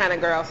Facebook kind of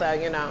girl, so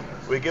you know.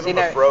 We give him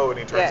a fro and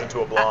he turns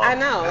into a blonde. I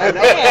know.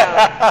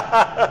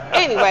 Damn.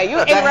 Anyway, you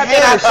interrupted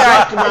hair our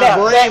sucked shot. my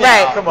brain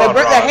out. Come on,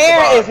 the Ron,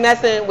 hair come on. is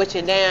messing with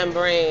your damn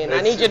brain.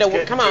 I need you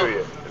to come on.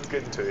 It's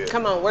getting to you.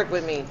 Come on, work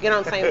with me. Get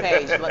on the same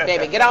page,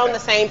 baby. Get on the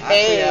same I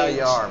page. see how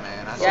you are,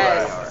 man. I see how you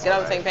are. Yes, get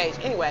on the same page.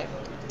 Anyway.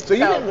 So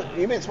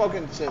you've been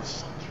smoking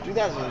since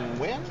 2000 and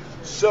when?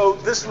 So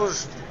this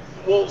was,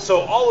 so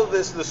all of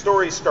this, the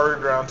story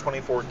started around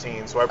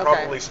 2014. So I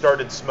probably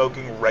started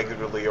smoking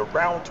regularly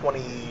around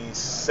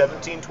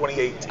 2017,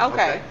 2018.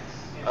 Okay.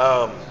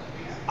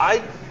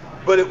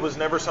 But it was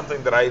never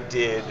something that I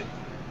did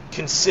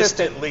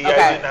consistently. Okay.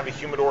 I didn't have a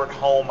humidor at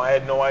home. I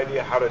had no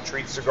idea how to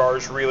treat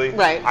cigars really.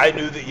 Right. I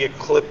knew that you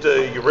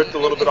ripped a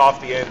little bit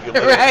off the end, you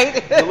lit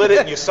it, you lit it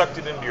and you sucked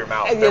it into your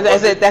mouth.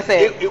 That's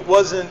it. It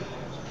wasn't,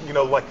 you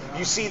know, like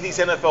you see these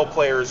NFL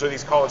players or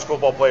these college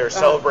football players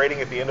celebrating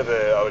at the end of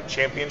a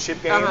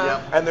championship game,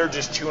 and they're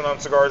just chewing on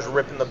cigars,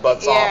 ripping the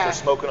butts off, or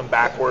smoking them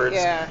backwards.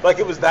 Yeah. Like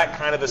it was that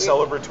kind of a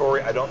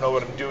celebratory. I don't know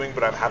what I'm doing,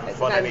 but I'm having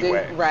fun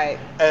anyway. Right.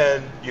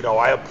 And you know,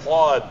 I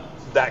applaud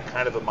that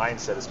kind of a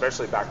mindset,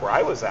 especially back where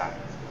I was at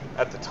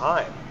the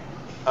time.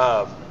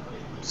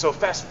 So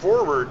fast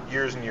forward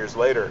years and years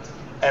later,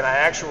 and I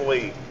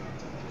actually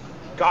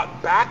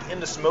got back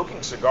into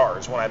smoking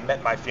cigars when I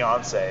met my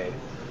fiance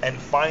and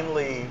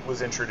finally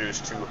was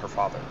introduced to her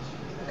father.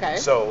 Okay.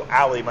 So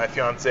Allie, my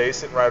fiance,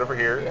 sitting right over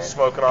here,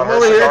 smoking on Come her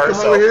over cigar. here,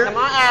 come over here. Come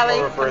on, Allie.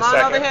 Over for Come a on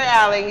second. over here,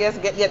 Allie. Yes,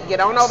 get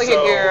on over here,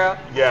 girl.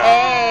 Yeah.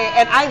 Hey,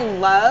 and I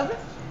love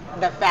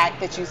the fact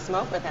that you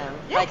smoke with him.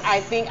 Yes. Like I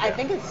think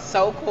it's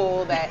so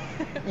cool that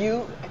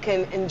you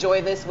can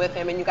enjoy this with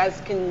him and you guys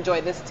can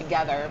enjoy this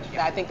together.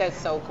 I think that's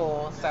so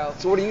cool. So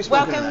what are you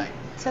smoking welcome tonight?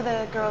 to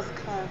the girls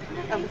club.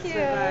 Thank you.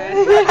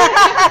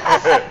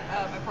 My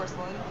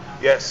porcelain.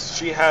 Yes,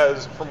 she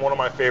has from one of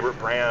my favorite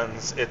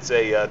brands. It's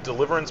a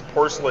Deliverance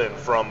porcelain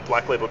from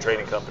Black Label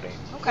Trading Company.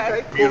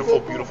 Okay. Beautiful,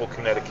 beautiful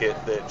Connecticut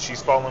that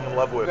she's fallen in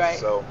love with. Right.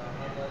 So,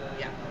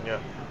 Yeah. yeah.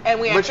 And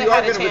we But actually you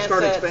are had a going to chance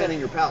start to expanding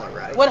your palate,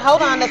 right? Well,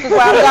 hold on. This is where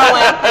I'm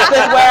going. This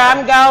is where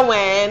I'm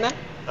going.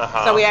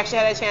 So we actually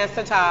had a chance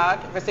to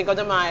talk for Cinco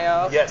de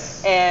Mayo.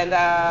 Yes. And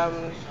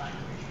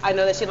I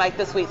know that she liked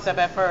the sweet stuff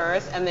at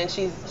first, and then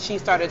she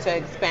started to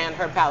expand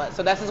her palate.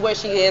 So this is where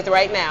she is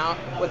right now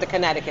with the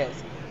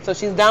Connecticut's. So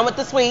she's done with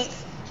the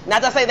sweets.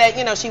 Not to say that,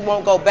 you know, she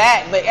won't go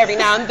back, but every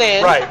now and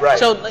then. Right.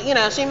 She'll, you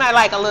know, she might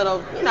like a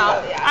little, you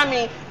know, I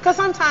mean, because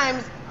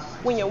sometimes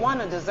when you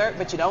want a dessert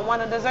but you don't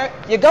want a dessert,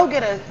 you go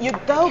get a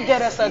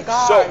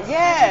cigar. So-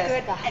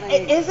 Yes.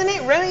 Isn't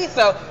it really?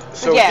 So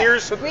yeah.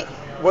 Here's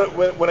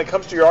when it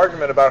comes to your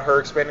argument about her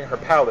expanding her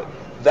palate,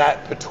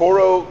 that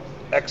Pitoro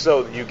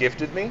XO that you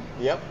gifted me,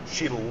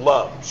 she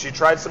loved. She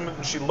tried some of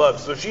them she loved.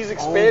 So she's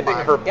expanding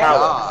her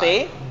palate.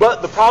 See?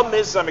 But the problem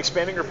is I'm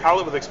expanding her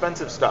palate with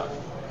expensive stuff.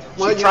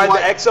 Well, She tried you know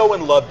the XO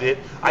and loved it.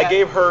 I Yeah.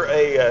 gave her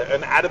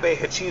an Atabe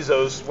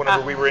Hachizos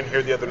whenever we were in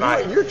here the other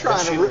night. You're trying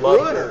and to she ruin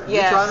loved her. it.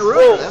 You're Yeah. trying to ruin her.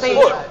 Well, That's see,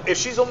 what look, if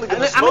she's only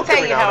going to I'm gonna smoke tell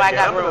every you now how and I again,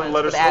 got I'm going to ruined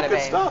let her with smoke good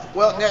Atabe. stuff.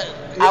 Well,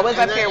 I was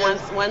up here one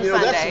you know,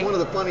 Sunday. that's one of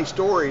the funny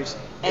stories.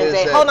 And is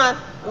they, that- hold on,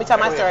 let me tell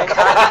my story.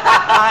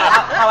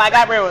 How I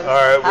got ruined. All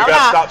right, we Hold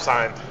got on. stop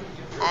signed.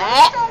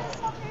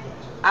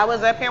 I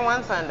was up here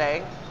one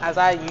Sunday, as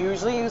I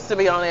usually used to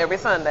be on every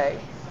Sunday,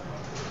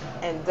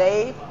 and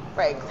Dave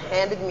Franks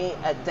handed me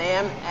a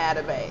damn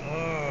Atabay.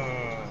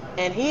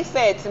 And he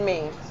said to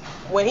me,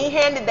 when he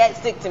handed that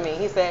stick to me,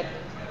 he said,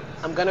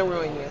 I'm going to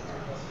ruin you.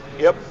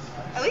 Yep.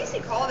 At least he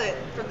called it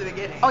from the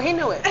beginning. Oh, he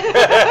knew it.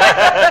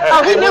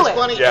 Oh, he And knew what's it.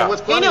 funny, Yeah. and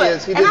what's funny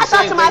is he And did I the thought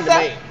same to thing to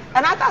myself, me.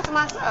 and I thought to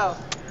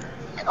myself,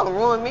 you gonna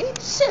ruin me?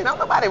 Shit, don't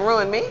nobody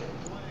ruin me.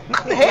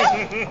 What the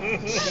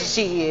hell?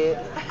 Shit.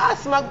 I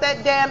smoked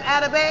that damn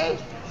Atabay.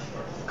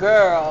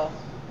 Girl,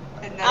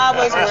 And I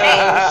was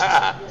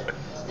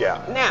changed.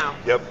 Yeah. Now,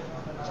 Yep.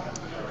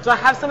 do I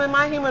have some in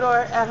my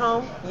humidor at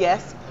home?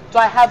 Yes. Do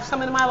I have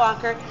some in my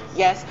locker?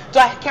 Yes. Do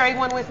I carry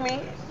one with me?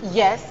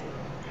 Yes.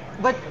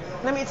 But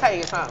let me tell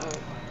you something.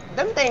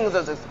 Them things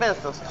is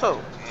expensive too.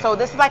 So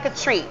this is like a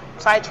treat.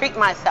 So I treat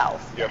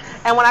myself. Yep.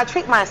 And when I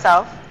treat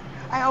myself,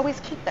 I always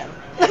keep them.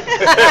 But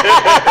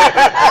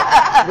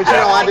you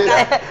know, I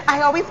did.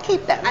 I always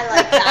keep them. I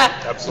like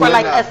that. Absolutely. For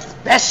like When, a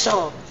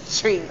special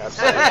treat.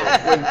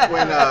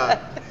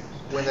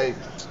 when they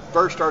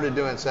first started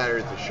doing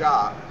Saturday at the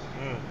shop,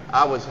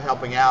 I was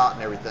helping out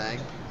and everything,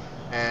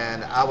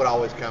 and I would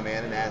always come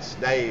in and ask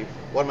Dave,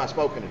 "What am I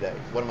smoking today?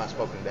 What am I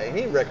smoking today?" And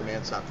he'd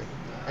recommend something,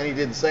 and he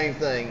did the same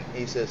thing.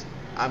 He says,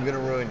 "I'm gonna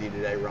ruin you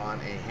today, Ron,"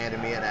 and he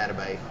handed me an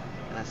Atabay,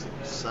 and I said,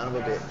 "Son of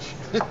a bitch."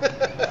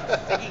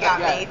 Think you got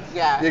me.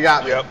 Yeah. You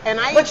got me. Yep. And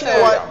I But used you to,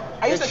 know what?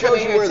 I used It to come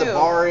shows in you here where too. the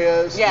bar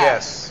is. Yeah.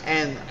 Yes.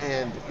 And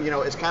you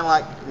know, it's kind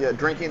of like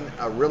drinking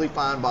a really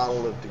fine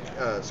bottle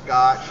of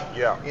scotch.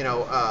 Yeah. You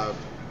know,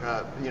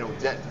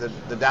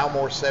 the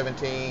Dalmore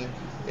 17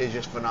 is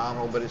just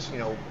phenomenal, but it's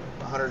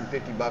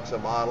 $150 a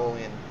bottle,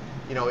 and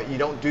you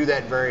don't do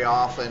that very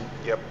often.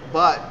 Yep.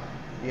 But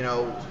you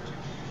know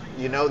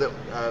that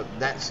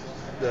that's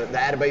the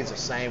Atabay is the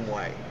same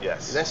way.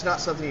 Yes. That's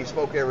not something you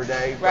smoke every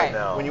day. But Right.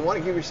 No. when you want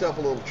to give yourself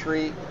a little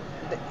treat,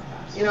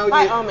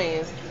 By all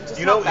means, just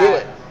You know,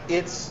 smoke that.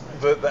 it's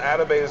the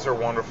Atabays are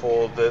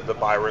wonderful. The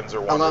Byrons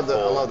are I love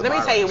wonderful. the Let me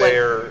Byron. tell you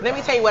They're-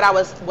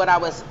 what I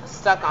was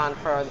stuck on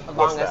for the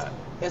What's longest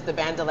that? is the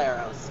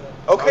Bandoleros.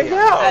 Okay, Oh,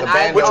 yeah. And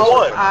The Which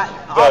Bandolero. one?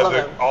 All of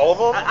them. All of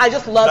them? I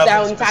just love that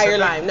Nothing entire specific?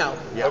 line. No.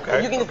 Yeah.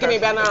 Okay. You can just give me a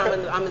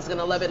Bandolero, I'm just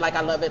gonna love it like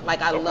I love it,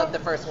 like I love the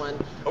first one.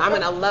 I'm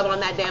Okay. gonna love it on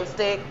that damn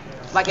stick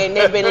like it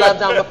never been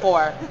loved on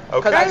before.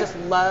 Because I Okay. just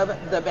love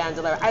the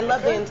Bandolero. I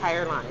love the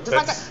entire line. Just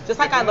That's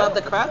like I good to love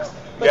know. the Crux.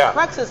 But Yeah.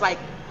 Crux is like,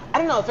 I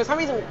don't know, for some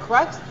reason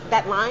Crux,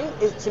 that line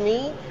is to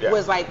me Yeah.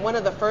 was like one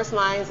of the first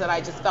lines that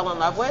I just fell in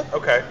love with.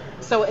 Okay.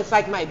 So it's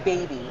like my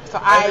baby. So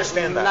I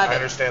understand that. love I it.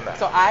 understand that.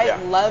 So I Yeah.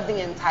 love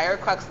the entire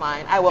Crux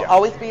line. I will Yeah.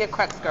 always be a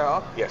Crux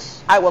girl.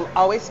 Yes. I will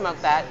always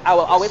smoke that. I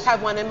will always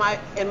have one in my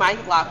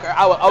locker.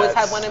 I will always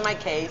That's- have one in my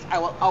case. I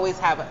will always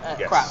have a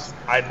Yes. Crux.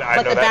 I But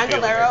know the that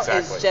feeling, Bandolero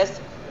exactly. is just,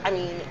 I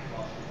mean,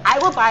 I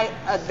will buy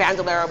a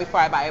Bandolero before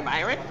I buy a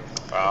Byron,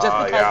 just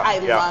because yeah, I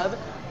yeah. love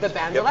the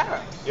Bandolero.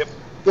 Yep.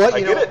 Well, I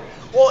you get know- it.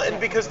 Well, and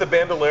because the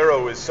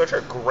Bandolero is such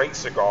a great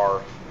cigar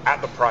at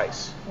the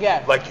price.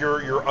 Yeah. Like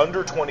you're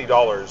under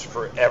 $20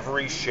 for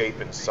every shape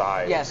and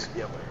size. Yes.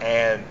 Yep.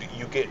 And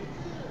you get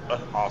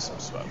an awesome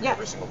smoke Yeah,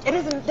 every single it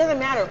time. doesn't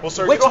matter. Well,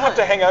 sir, which you don't have one.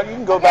 to hang out. You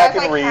can go Okay, back I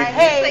was and like, read.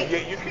 hi.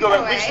 You can go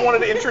back. We just wanted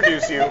to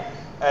introduce you.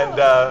 And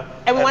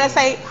we want to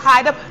say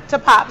hi to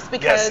Pops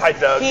because Yes, hi,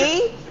 Doug.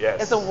 he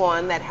Yes. is the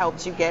one that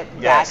helped you get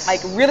Yes.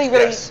 back, like really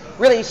Yes.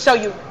 show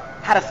you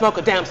how to smoke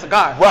a damn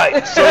cigar.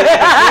 Right. So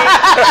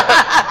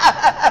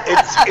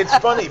it's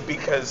funny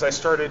because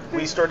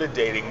we started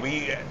dating.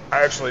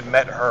 I actually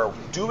met her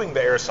doing the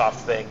airsoft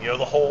thing. You know,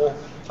 the whole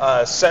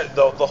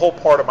the whole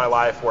part of my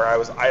life where I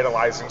was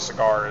idolizing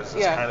cigars is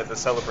Yeah. kind of the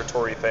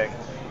celebratory thing.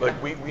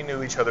 Like we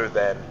knew each other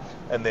then,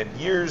 and then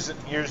years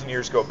and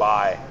years go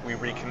by. We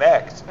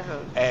reconnect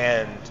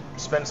and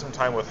spend some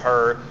time with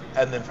her,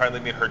 and then finally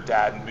meet her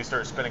dad, and we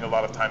started spending a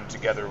lot of time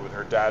together with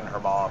her dad and her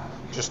mom,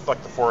 just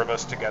like the four of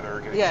us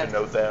together, getting Yeah. to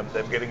know them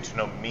getting to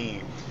know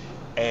me,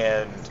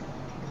 and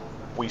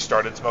we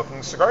started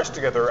smoking cigars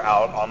together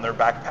out on their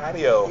back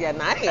patio. Yeah,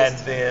 nice. And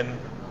then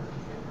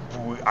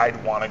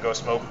I'd want to go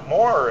smoke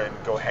more and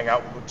go hang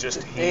out with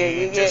just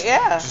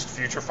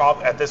future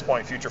father at this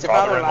point, future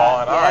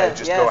father-in-law and I Yes,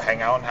 just yes. go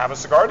hang out and have a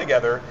cigar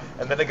together.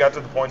 And then it got to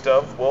the point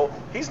of, well,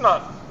 he's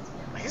not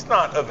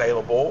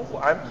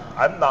available.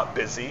 I'm not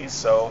busy,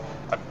 so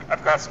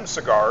I've got some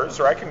cigars,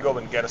 or I can go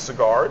and get a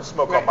cigar and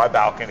smoke on my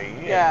balcony.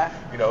 And, Yeah.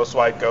 so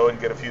I'd go and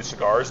get a few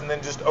cigars, and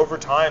then just over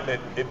time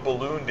it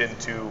ballooned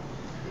into.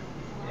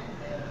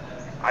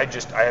 I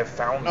have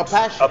found A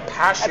passion. a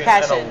passion A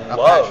passion. and a A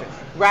love passion.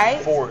 Right?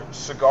 for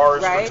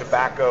cigars, Right. for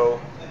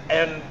tobacco,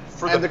 and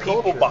for And the the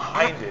people culture.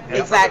 behind it, and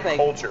Exactly. for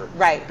the culture.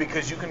 Right.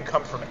 Because you can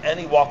come from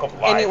any walk of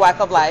life, Any walk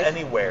of from life.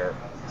 anywhere,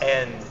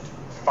 and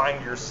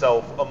find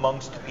yourself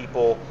amongst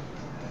people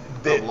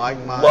that Of like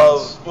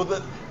minds.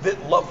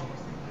 that love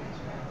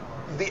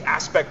the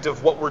aspect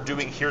of what we're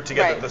doing here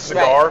together, Right, the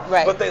cigar,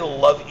 right. but they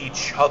love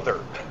each other.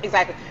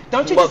 Exactly.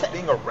 Don't you love just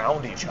being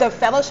around each the other.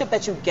 fellowship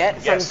that you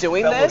get Yes, from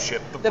doing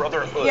fellowship, this, the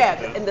brotherhood,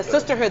 and the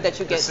sisterhood that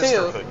you the get too,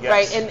 sisterhood, yes.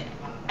 right?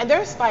 And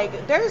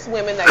there's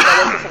women that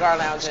go into cigar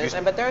lounges,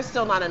 but there's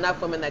still not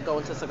enough women that go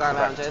into cigar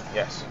Correct. lounges.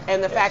 Yes.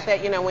 And the Yes. fact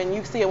that, when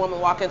you see a woman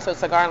walk into a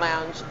cigar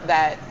lounge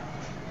that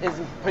is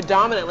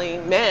predominantly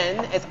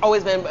men, it's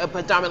always been a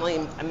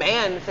predominantly a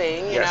man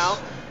thing, you Yes. know,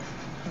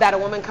 that a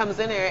woman comes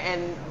in there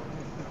and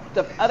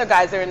the other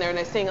guys are in there and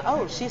they're saying,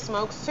 oh, she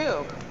smokes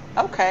too.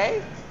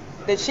 Okay.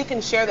 That she can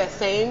share that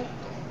same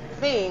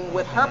thing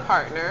with her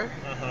partner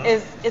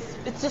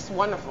it's just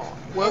wonderful.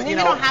 Well, and then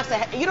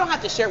you don't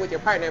have to share it with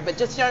your partner, but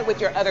just share it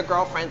with your other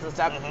girlfriends and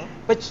stuff.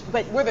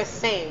 But we're the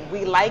same.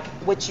 We like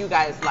what you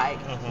guys like.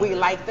 We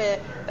like the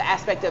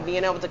aspect of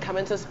being able to come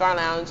into a cigar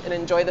lounge and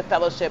enjoy the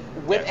fellowship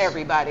with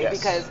everybody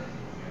because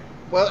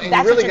and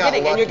that's you really what you're got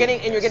getting,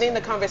 lucky. and you're getting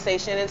the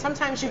conversation. And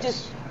sometimes you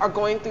just are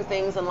going through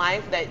things in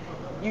life that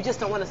you just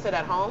don't want to sit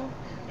at home.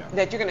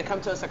 That you're going to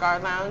come to a cigar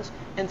lounge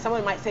and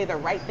someone might say the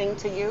right thing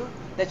to you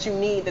that you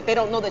need, that they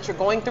don't know that you're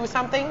going through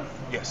something.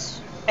 Yes.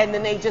 And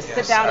then they just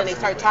sit down and they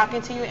start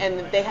talking to you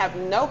and they have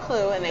no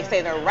clue and they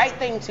say the right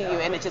thing to you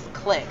and it just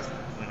clicks.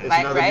 It's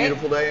another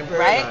beautiful day in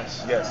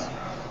paradise. Right? Yes.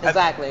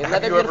 Exactly. Have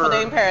Another you beautiful ever-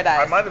 day in paradise.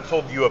 I might have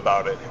told you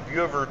about it. Have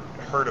you ever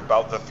heard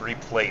about the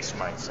 3-place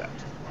mindset?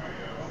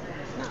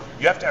 No.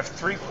 You have to have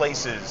 3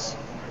 places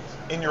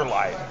in your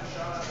life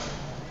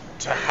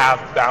to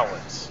have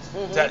balance,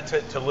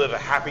 to live a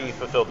happy,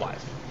 fulfilled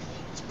life.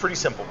 It's pretty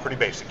simple, pretty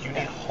basic. You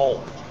need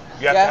home.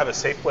 You have to have a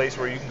safe place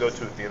where you can go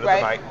to at the end of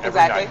the night, every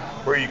night,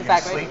 where you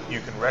can sleep, you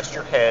can rest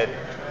your head,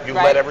 you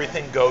let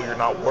everything go, you're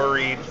not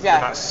worried,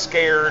 you're not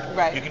scared,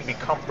 you can be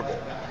comfortable.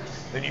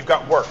 Then you've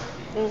got work.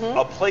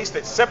 A place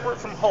that's separate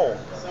from home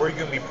where you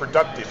can be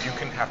productive, you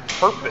can have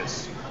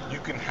purpose, you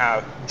can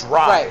have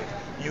drive,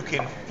 you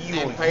can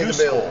feel and pay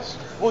useful. the bills.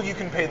 Well, you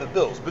can pay the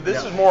bills, but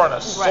this is more on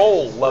a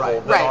soul level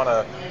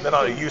than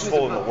on a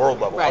useful in the world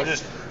level.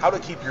 Just how to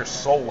keep your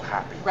soul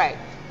happy. Right.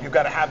 You've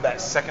got to have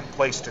that second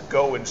place to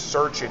go and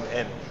search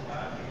and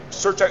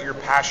search out your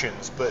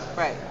passions, but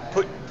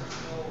put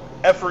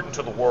effort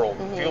into the world.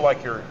 Feel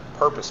like you're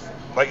purposeful,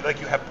 like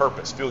you have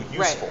purpose. Feel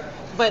useful.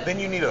 But then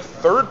you need a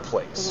third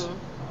place.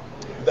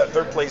 That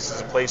third place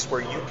is a place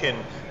where you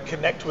can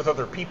connect with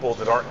other people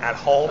that aren't at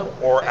home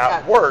or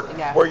at work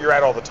where you're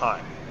at all the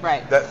time.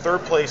 Right. That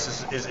third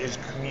place is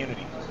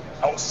community,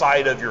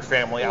 outside of your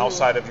family,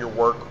 outside of your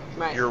work,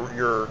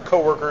 your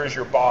coworkers,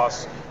 your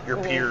boss, your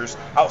peers,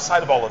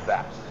 outside of all of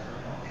that.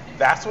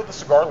 That's what the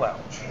cigar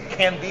lounge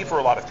can be for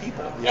a lot of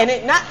people. And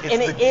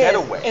it's the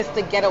getaway. It's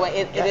the getaway.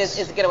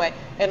 It's the getaway.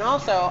 And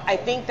also, I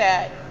think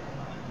that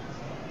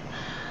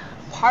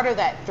part of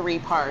that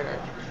 3-parter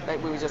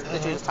that we were just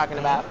that you were just talking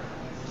about,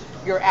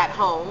 you're at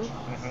home.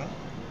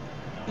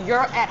 Your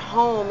at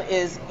home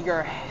is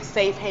your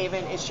safe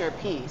haven. It's your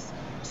peace.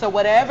 So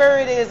whatever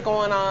it is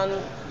going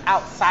on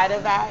outside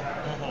of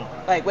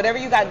that, like whatever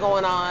you got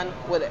going on,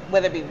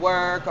 whether it be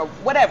work or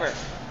whatever,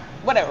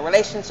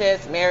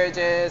 relationships,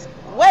 marriages,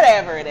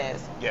 whatever it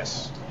is.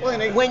 Yes.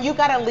 When you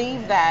gotta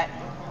leave that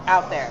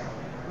out there,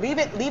 leave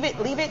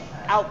it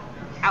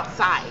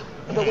outside.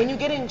 But when you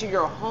get into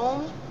your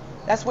home,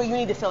 that's where you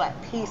need to feel at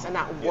peace and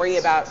not worry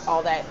about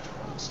all that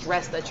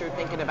stress that you're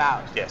thinking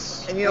about.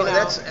 Yes. And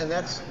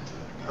that's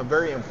a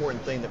very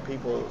important thing that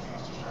people,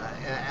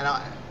 and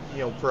I,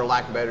 for a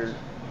lack of better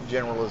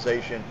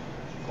generalization,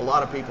 a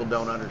lot of people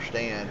don't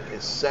understand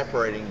is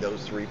separating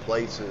those 3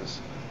 places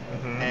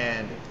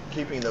and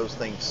keeping those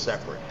things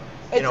separate.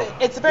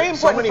 It's very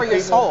important for your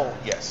soul.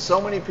 Yes.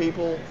 So many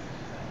people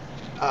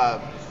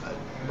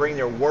bring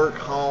their work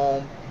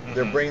home.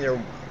 They bring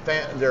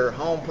their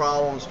home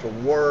problems to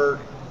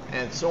work,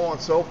 and so on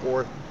and so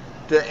forth.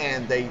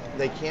 And they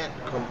can't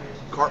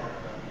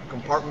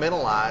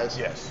compartmentalize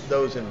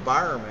those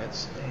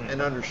environments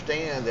and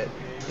understand that,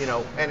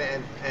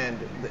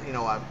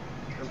 I,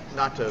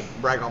 not to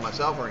brag on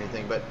myself or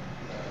anything, but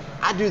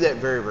I do that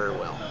very, very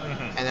well.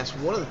 And that's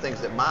one of the things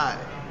that my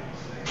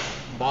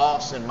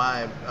boss and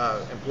my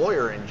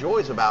employer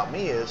enjoys about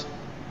me is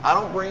I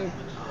don't bring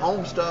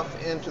home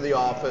stuff into the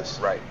office.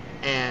 Right.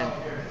 And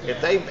if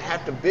they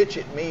have to bitch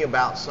at me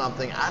about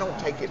something, I don't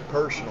take it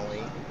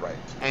personally. Right.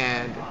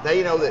 And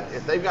they know that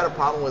if they've got a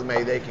problem with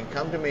me, they can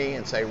come to me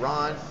and say,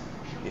 Ron,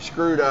 you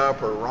screwed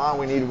up, or Ron,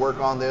 we need to work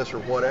on this, or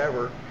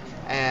whatever.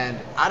 And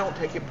I don't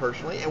take it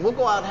personally. And we'll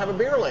go out and have a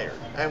beer later.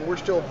 And we're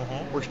still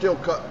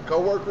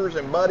co-workers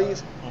and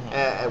buddies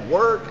at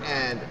work,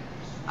 and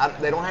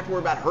they don't have to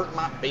worry about hurting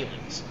my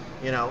feelings,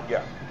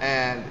 Yeah.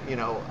 And,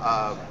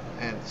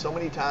 and so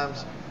many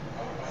times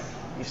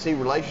you see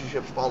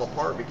relationships fall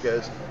apart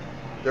because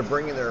they're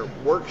bringing their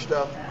work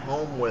stuff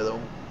home with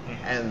them,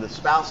 and the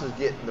spouse is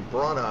getting the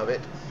brunt of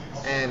it,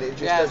 and it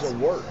just doesn't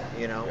work,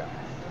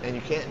 And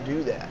you can't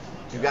do that.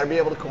 You've got to be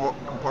able to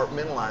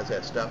compartmentalize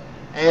that stuff.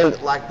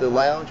 And like the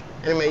lounge,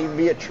 and it may even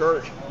be a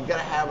church, you've got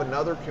to have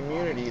another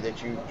community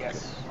that you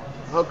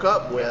hook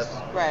up with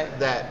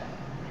that,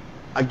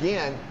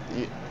 again,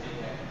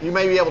 you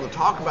may be able to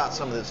talk about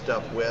some of this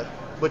stuff with,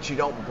 but you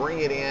don't bring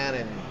it in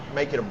and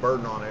make it a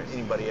burden on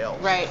anybody else.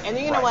 Right. And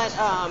then you know what?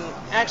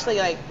 Actually,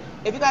 like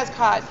if you guys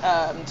caught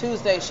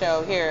Tuesday's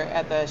show here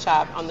at the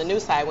shop on the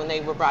news side when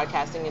they were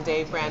broadcasting, and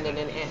Dave, Brandon,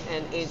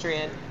 and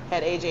Adrian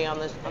had AJ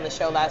on the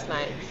show last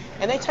night,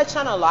 and they touched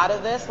on a lot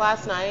of this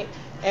last night,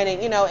 and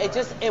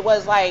it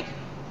was like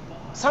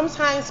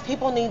sometimes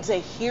people need to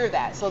hear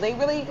that, so they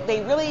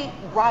really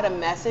brought a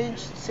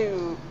message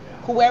to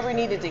whoever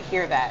needed to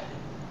hear that.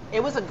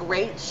 It was a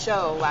great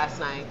show last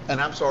night. And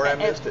I'm sorry I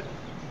missed it.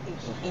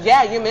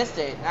 Yeah, you missed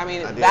it. I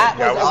mean, I did. that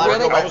Yeah, was a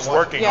really. I was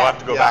working. I'll have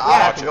to go back. I'll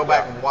and have watch to go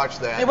back and watch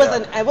that.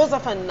 It was a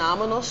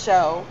phenomenal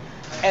show,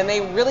 and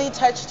they really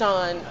touched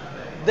on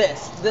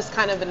this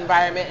kind of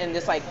environment and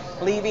just like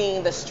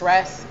leaving the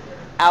stress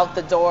out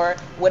the door.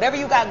 Whatever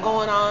you got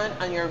going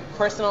on your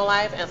personal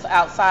life and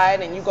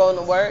outside, and you go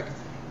into work.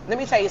 Let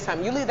me tell you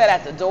something. You leave that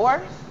at the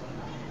door,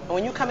 and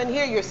when you come in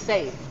here, you're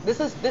safe. This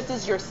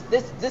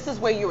is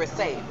where you were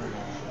safe.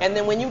 And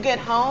then when you get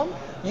home,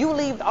 you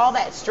leave all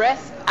that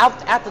stress out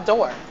at the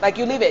door. Like,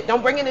 you leave it.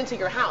 Don't bring it into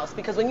your house,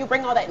 because when you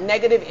bring all that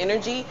negative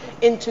energy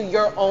into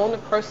your own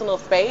personal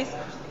space,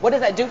 what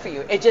does that do for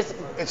you?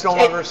 It's no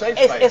longer a safe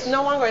place. It's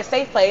no longer a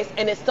safe place,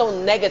 and it's still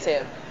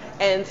negative.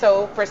 And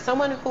so for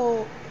someone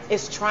who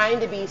is trying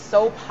to be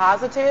so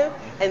positive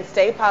and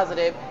stay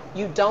positive,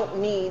 you don't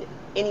need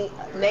any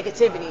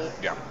negativity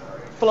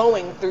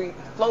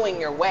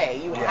flowing your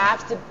way. You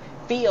have to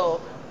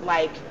feel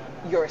like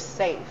you're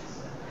safe.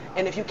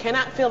 And if you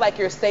cannot feel like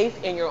you're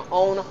safe in your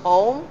own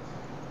home,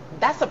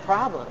 that's a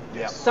problem.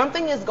 Yeah.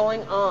 Something is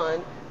going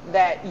on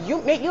that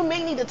you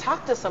may need to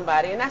talk to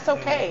somebody, and that's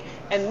okay.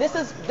 And this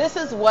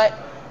is what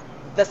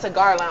the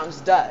cigar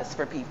lounge does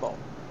for people.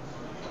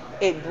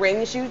 It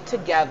brings you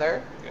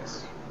together.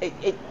 Yes.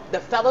 The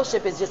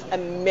fellowship is just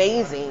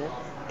amazing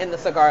in the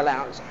cigar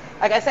lounge.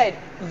 Like I said,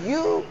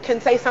 you can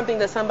say something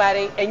to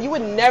somebody, and you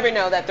would never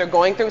know that they're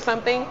going through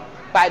something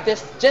by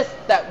just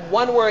that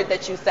one word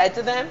that you said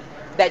to them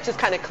that just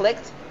kind of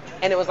clicked,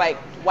 and it was like,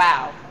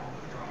 wow.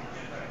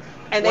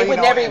 And they would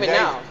never even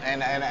know.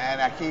 And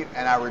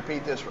I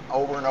repeat this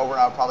over and over,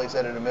 and I've probably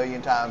said it a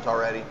million times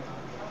already,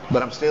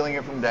 but I'm stealing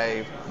it from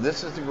Dave.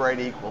 This is the great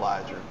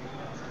equalizer.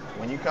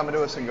 When you come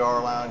into a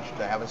cigar lounge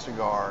to have a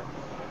cigar,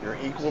 you're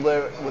equal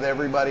with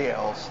everybody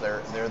else.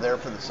 They're there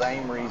for the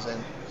same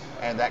reason,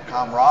 and that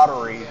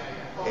camaraderie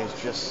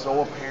is just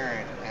so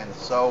apparent and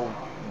so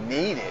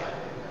needed,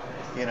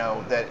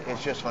 that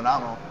it's just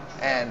phenomenal.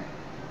 And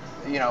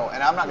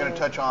and I'm not going to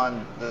touch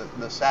on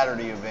the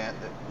Saturday event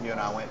that you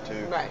and I went to.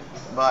 Right.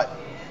 But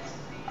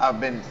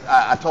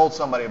I told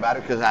somebody about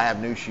it because I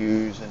have new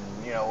shoes and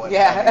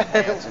and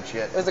pants and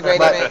shit. It was a great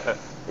event.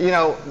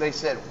 They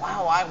said,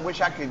 "Wow, I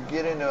wish I could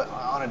get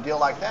on a deal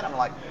like that." I'm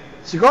like,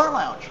 cigar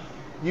lounge.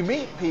 You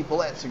meet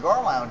people at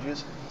cigar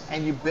lounges,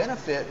 and you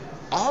benefit,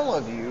 all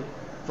of you,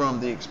 from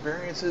the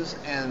experiences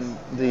and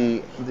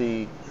the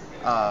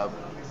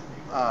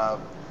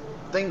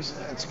things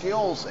and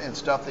skills and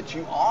stuff that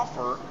you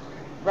offer.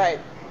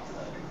 Right.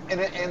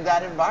 In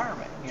that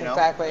environment,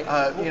 Exactly.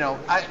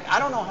 I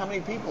don't know how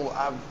many people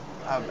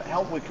I've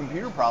helped with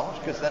computer problems,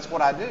 because that's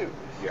what I do.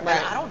 Yeah. And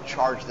I don't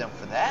charge them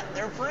for that.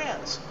 They're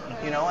friends.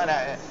 And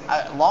I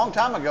a long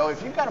time ago,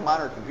 if you've got a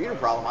minor computer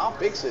problem, I'll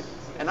fix it,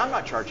 and I'm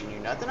not charging you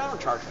nothing. I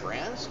don't charge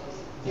friends.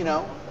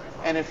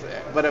 And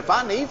if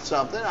I need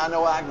something, I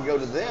know I can go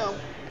to them,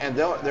 and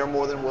they're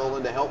more than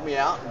willing to help me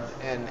out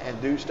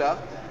and do stuff.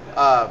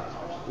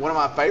 One of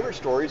my favorite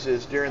stories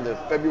is during the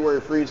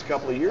February freeze a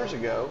couple of years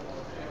ago,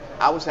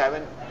 I was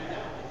having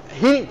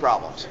heating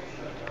problems.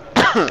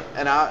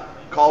 And I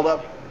called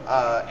up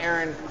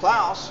Aaron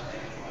Klaus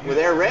with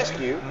Air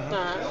Rescue.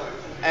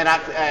 And I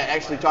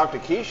actually talked to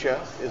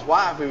Keisha, his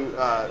wife, who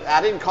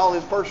I didn't call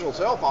his personal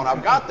cell phone.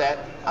 I've got that.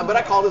 But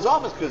I called his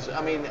office because,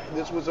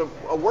 this was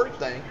a work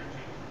thing.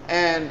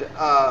 And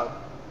I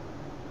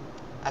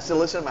said,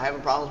 listen, I'm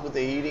having problems with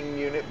the heating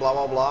unit, blah,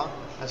 blah, blah.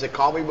 I said,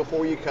 call me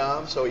before you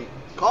come. So he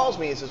calls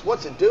me and says,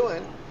 what's it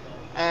doing?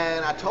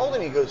 And I told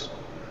him, he goes,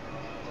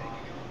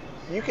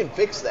 you can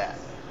fix that.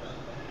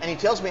 And he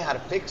tells me how to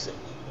fix it.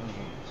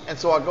 Mm-hmm. And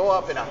so I go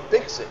up and I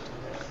fix it.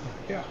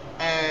 Yeah.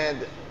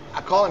 And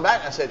I call him back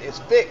and I said, it's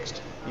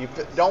fixed.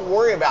 Don't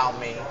worry about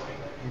me.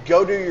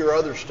 Go do your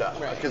other stuff.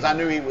 Because I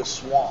knew he was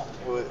swamped.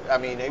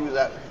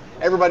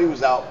 Everybody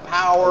was out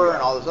power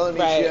and all this other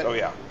neat shit. Oh,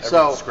 yeah.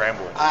 So,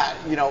 scrambling.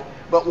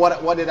 But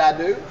what did I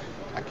do?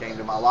 I came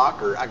to my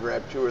locker, I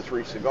grabbed 2 or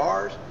 3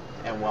 cigars,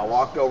 and I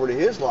walked over to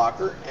his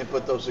locker and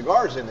put those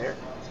cigars in there.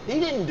 He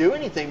didn't do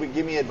anything but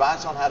give me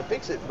advice on how to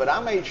fix it, but I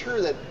made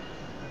sure that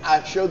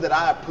I showed that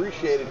I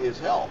appreciated his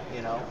help,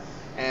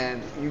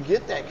 and you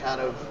get that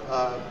kind of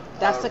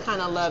That's the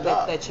kind of love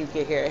that you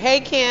get here.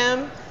 Hey,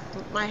 Kim,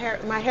 my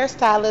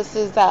hairstylist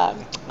is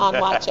on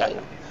watching.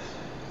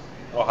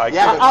 Oh, hi,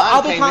 Yeah, Kim. but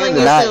I'll mine be came calling in you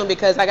tonight. soon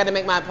because I got to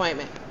make my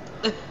appointment.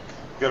 You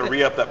got to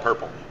re-up that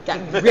purple. Got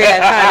to re-up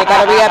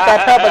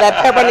that purple.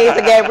 That purple needs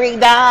to get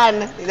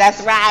redone.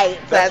 That's right.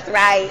 That's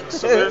right.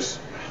 So there's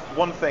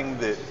one thing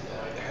that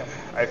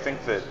I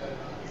think that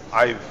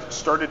I've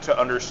started to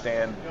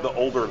understand the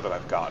older that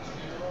I've gotten.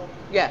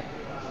 Yeah.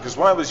 Because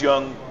when I was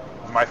young,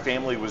 my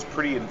family was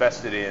pretty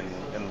invested in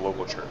the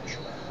local church.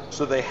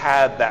 So they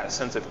had that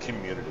sense of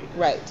community.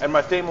 Right. And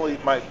my family,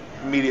 my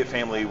immediate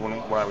family, when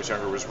I was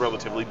younger, was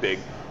relatively big.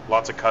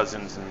 Lots of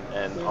cousins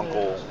and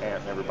uncle,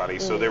 aunt, and everybody.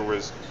 So there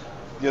was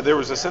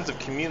a sense of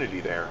community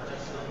there.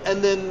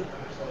 And then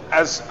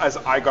as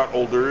I got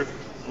older,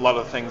 a lot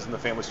of things in the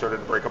family started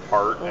to break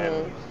apart,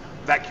 and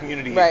that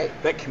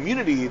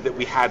community that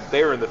we had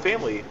there in the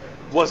family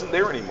wasn't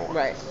there anymore.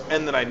 Right.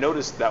 And then I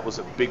noticed that was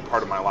a big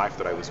part of my life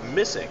that I was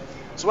missing.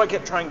 So I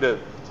kept trying to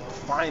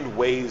find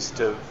ways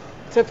to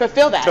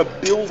fulfill that, to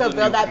build that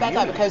back up,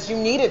 community. because you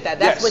needed that.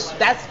 That's Yes.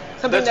 that's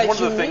something That's that one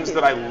you of the things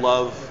needed. that I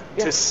love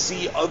to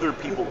see other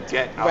people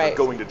get out Right. of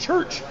going to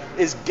church,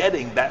 is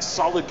getting that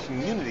solid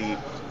community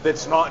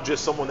that's not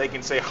just someone they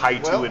can say hi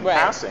to Well, in right.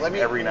 passing Let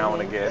me- every now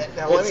and again.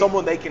 Now, let It's me-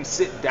 someone they can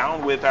sit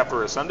down with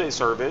after a Sunday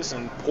service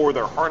and pour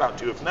their heart out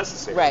to if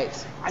necessary.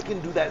 Right. I can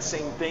do that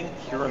same thing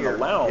here in Here. the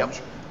lounge. Yep.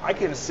 I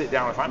can sit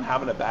down if I'm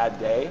having a bad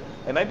day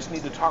and I just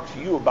need to talk to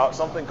you about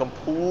something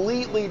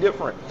completely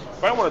different.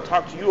 If I want to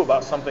talk to you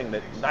about something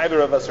that neither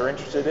of us are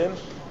interested in,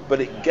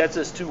 but it gets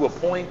us to a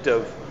point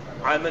of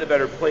I'm in a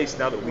better place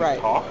now that we've Right.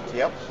 talked,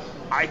 Yep.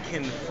 I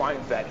can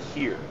find that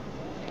here.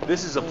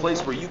 This is a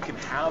place where you can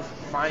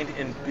find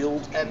and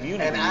build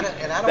community and I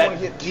don't that wanna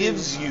get too-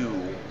 gives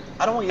you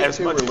I don't want to get as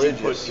too much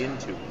religious. as you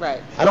put into.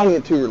 Right. I don't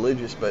get too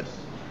religious, but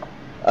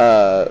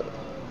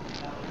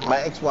My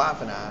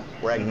ex-wife and I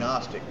were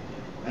agnostic,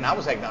 and I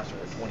was agnostic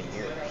for 20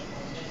 years.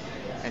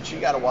 And she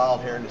got a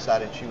wild hair and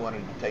decided she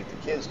wanted to take the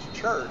kids to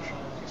church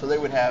so they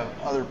would have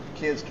other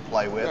kids to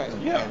play with Right.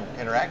 and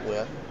interact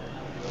with.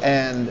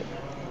 And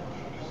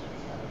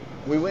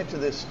we went to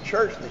this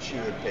church that she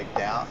had picked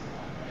out,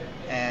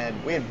 and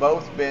we had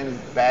both been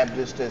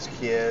Baptist as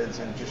kids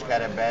and just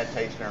got a bad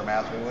taste in our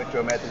mouths. We went to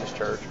a Methodist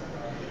church,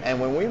 and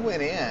when we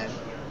went in,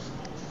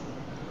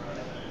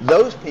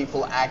 those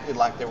people acted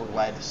like they were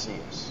glad to see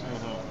us.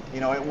 You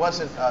know, it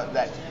wasn't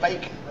that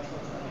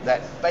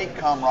fake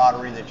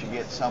camaraderie that you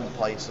get some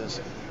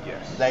places.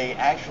 Yes. They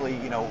actually,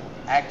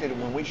 acted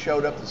when we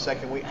showed up the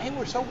second week. Hey,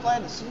 we're so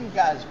glad to see you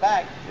guys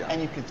back, Yeah.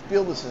 and you could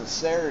feel the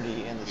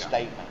sincerity in the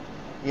statement.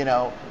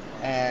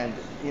 And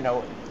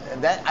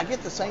that I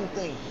get the same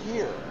thing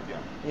here.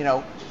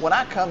 Yeah. When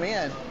I come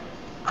in,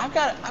 I've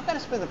got to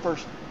spend the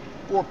first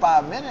 4 or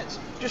 5 minutes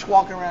just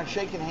walking around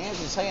shaking hands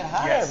and saying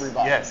hi to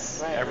everybody.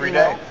 Yes. Right. Every You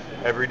day. know?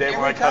 Every day when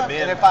Every I come time.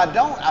 in. And if I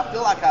don't, I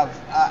feel like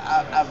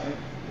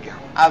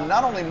I've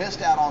not only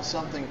missed out on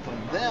something from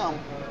them,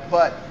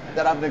 but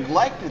that I've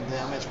neglected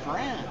them as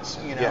friends.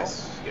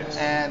 Yes, yes.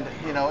 And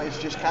it's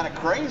just kind of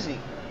crazy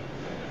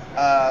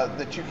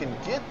that you can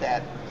get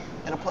that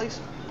in a place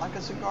like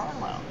a cigar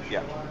lounge.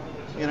 Yeah.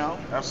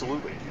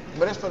 Absolutely.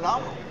 But it's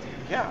phenomenal.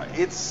 Yeah,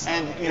 it's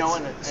And,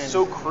 it's and-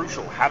 so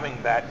crucial having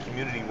that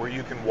community where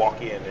you can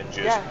walk in and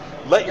just Yeah.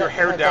 let your Yeah,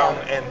 hair like down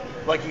that. and,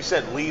 like you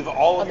said, leave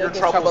all of Other your than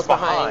troubles troubles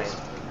behind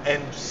behind.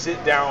 and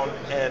sit down,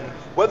 and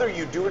whether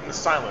you do it in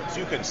silence,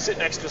 you can sit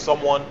next to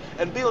someone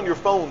and be on your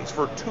phones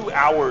for 2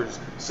 hours,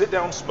 sit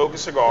down, smoke a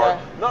cigar, Yeah.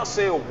 not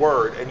say a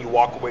word, and you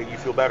walk away and you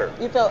feel better.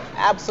 You feel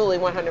absolutely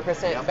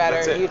 100% Yep, better.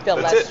 that's it. You feel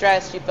That's less it.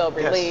 stressed. You feel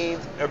Yes,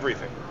 relieved.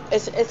 everything.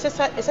 It's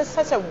just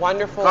such a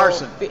wonderful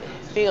Carson.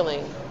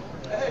 feeling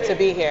to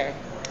be here.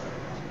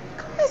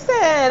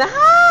 Carson,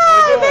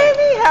 hi,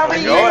 baby. How are I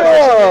you?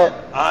 know it.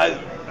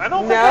 I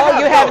don't think No, I have.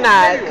 you have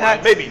not. Maybe,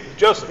 one. Maybe.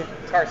 Joseph.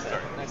 Carson.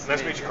 Nice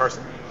to meet you,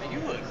 Carson. You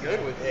look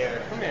good with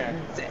hair. Come here.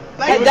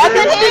 Thank you Doesn't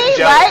very much. he?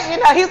 Jealous.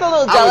 Right? He's a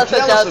little I jealous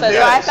was of jealous of Joseph.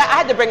 So his. I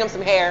had to bring him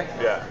some hair.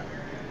 Yeah.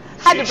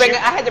 I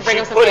had to bring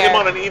him some put hair. him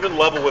on an even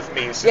level with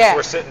me since Yeah,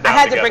 we're sitting I down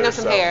had together. to bring him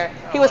some so. hair.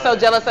 He was so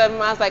jealous of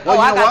him. I was like, Well,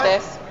 oh, you I know got what?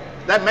 this.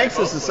 That makes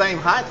us the same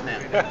height now.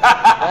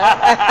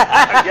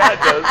 Yeah, it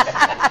does.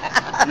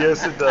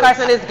 Yes, it does.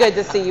 Carson, it's good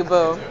to see you,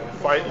 boo.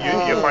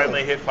 You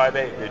finally hit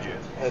 5'8", did you?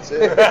 That's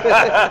it.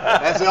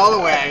 That's the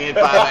only way I can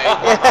get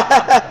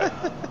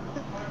 5'8".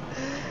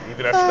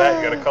 Even after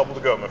that, you got a couple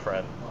to go, my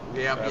friend.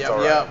 Yep, That's yep, all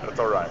right. yep. That's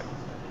all right.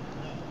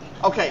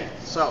 Okay,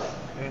 so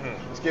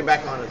let's get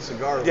back on the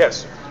cigar.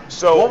 Yes.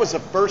 So What was the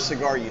first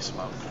cigar you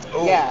smoked?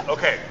 Oh, Yeah.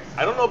 okay.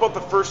 I don't know about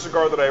the first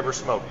cigar that I ever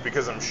smoked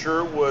because I'm sure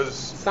it was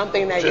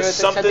Something that just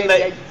you something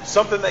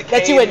that came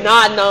that you would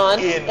nod on.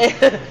 in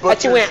That you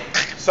butcher's, went.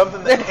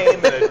 something that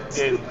came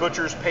in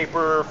butcher's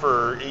paper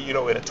for in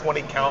a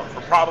 20 count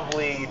for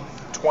probably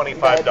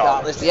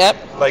 $25. Yep.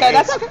 Like Okay,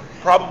 that's it's okay.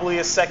 probably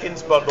a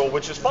seconds bundle,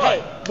 which is fine.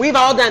 Hey, we've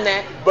all done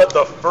that. But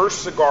the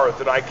first cigar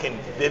that I can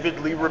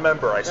vividly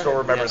remember, I still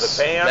remember Yes,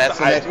 the band. that's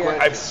the next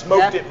question. I've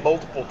smoked Yeah. it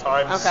multiple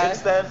times Okay. since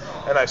then,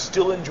 and I've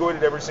still enjoyed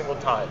it every single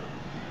time.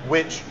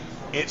 Which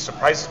it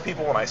surprises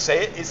people when I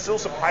say it. It still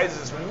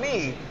surprises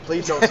me.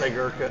 Please don't say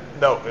Gurkha.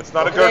 No, it's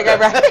not a Okay,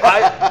 Gurkha.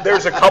 right.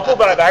 There's a couple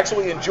that I've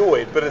actually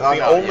enjoyed, but it's Oh, the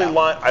no, only yeah.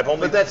 line I've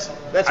only. But that's a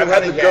I've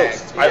had the running gag.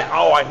 Ghost. Yeah.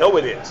 I know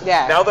it is.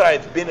 Yeah. Now that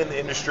I've been in the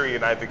industry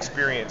and I've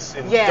experienced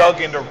and Yeah. dug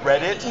into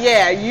Reddit.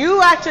 Yeah,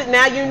 you actually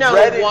now you know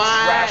Reddit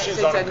why.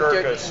 trashes on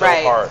Gurkha so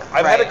right, hard.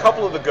 I've had a right.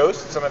 couple of the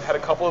Ghosts and I've had a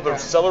couple of the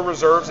Cellar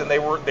Reserves, and they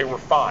were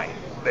fine.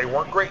 They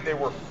weren't great. They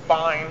were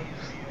fine.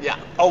 Yeah.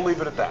 I'll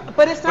leave it at that.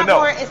 But it's not no.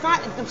 more. It's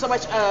not so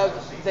much of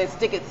the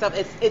stick itself.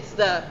 It's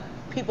the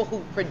people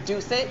who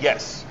produce it.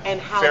 Yes. And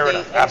how Fair they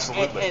enough.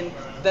 Absolutely. and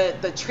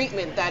the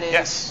treatment that is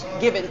Yes.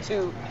 given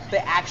to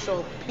the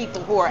actual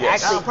people who are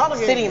Yes. actually I'm probably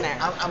sitting getting, there.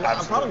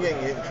 I'm probably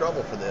going to get in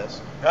trouble for this.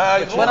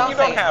 Well, But you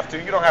don't have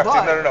to. You don't have to.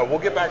 But- No. We'll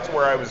get back to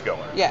where I was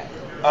going. Yeah.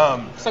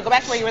 So go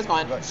back to where you was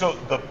going. So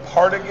the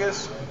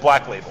Partagas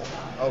Black Label.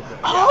 Okay.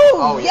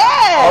 Oh, yeah.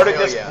 yes.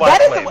 Partagas yeah. Black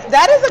That is Label.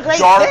 that is a great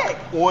Dark, stick.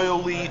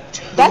 oily,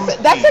 toothy,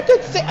 That's a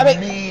good stick. I mean,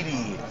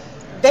 meaty.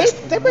 they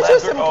Just produce leather.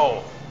 some.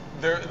 Oh,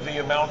 the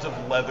amount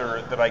of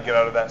leather that I get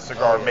out of that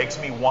cigar makes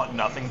me want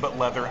nothing but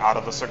leather out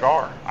of a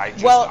cigar. I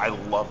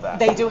love that.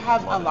 They do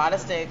have a Love it. lot of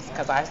sticks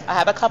because I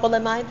have a couple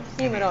in my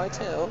humidor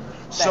too.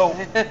 So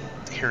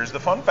here's the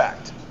fun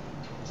fact.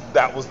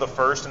 That was the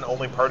first and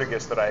only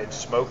Partagas that I had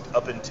smoked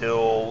up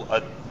until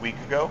a week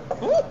ago.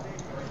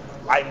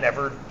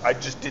 I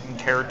just didn't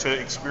care to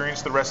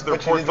experience the rest of their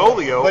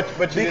portfolio. But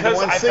you did the because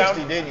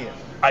 160, didn't you?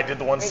 I did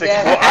the 160.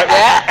 Yeah.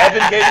 Well,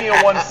 Evan gave me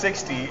a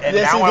 160, and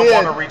Yes, now he I did.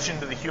 want to reach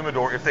into the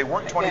humidor. If they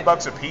weren't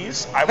 $20 a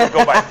piece, I would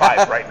go buy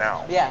 5 right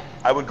now. Yeah.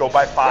 I would go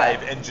buy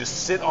 5 and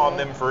just sit on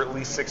them for at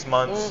least 6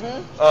 months,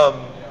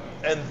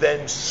 and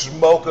then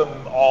smoke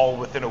them all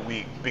within a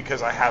week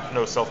because I have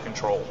no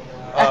self-control.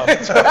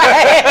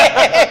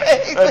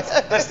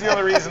 That's the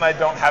only reason I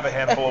don't have a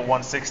handful of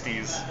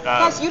 160s.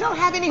 Yes, you don't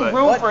have any but-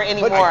 room for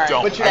any more. I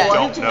don't. But you know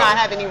what? You do not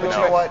have any room But you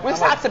know for. what? We've I'm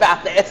talked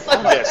about this.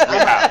 Yes, we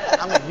have.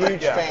 I'm a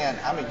huge Yeah. fan.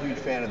 I'm a huge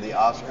fan of the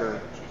Oscar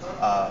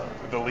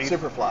The lead?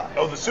 Superfly.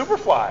 Oh, the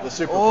Superfly. The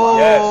Superfly.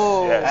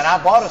 Oh. Yes. And I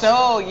bought a.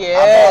 So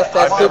yes, I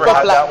that bought- I've never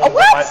had that Superfly. one. Oh,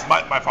 what?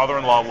 But my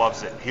father-in-law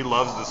loves it. He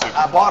loves the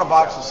Superfly. I bought a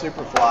box of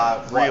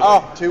Superfly. Really?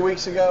 What, 2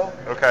 weeks ago.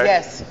 Okay.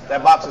 Yes.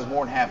 That box is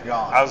more than half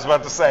gone. I was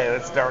about to say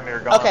that's darn near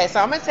gone. Okay, so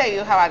I'm gonna tell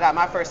you how I got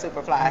my first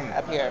Superfly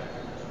up here,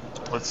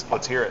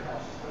 Let's hear it.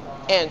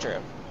 Andrew.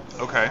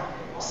 Okay.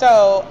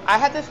 So I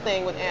had this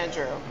thing with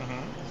Andrew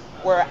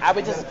where I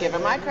would just give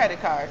him my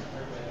credit card.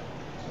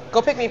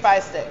 Go pick me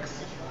 5 sticks.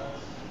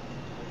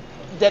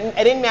 It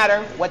didn't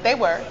matter what they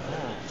were.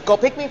 Go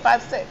pick me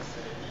 5 sticks.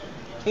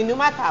 He knew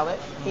my palate.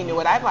 He knew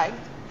what I liked.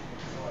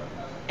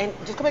 And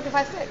just go pick me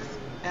 5 sticks.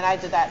 And I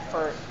did that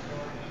for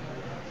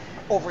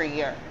over a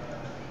year.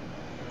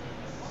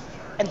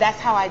 And that's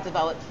how I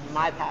developed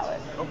my palate.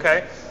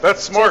 Okay.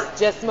 That's smart.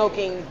 Just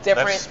smoking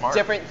That's smart.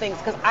 different things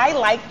because I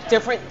like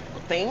different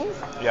things.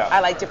 Yeah. I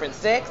like different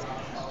sticks.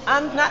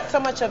 I'm not so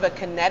much of a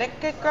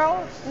Connecticut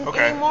girl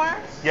Okay. anymore.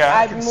 Yeah,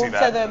 I I've can see moved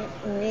that. to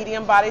the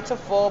medium body to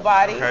full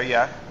body. Okay,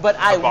 yeah. But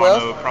I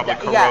Habano, will probably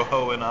yeah,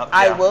 Corojo and up.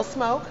 I yeah. will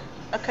smoke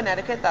a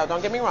Connecticut though.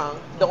 Don't get me wrong.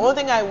 The only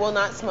thing I will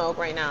not smoke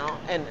right now,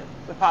 and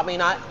probably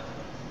not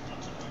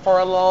for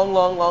a long,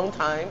 long, long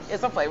time,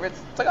 is a flavored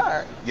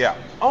cigar. Yeah.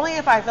 Only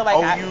if I feel like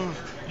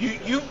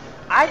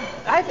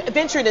I've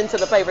ventured into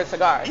the flavored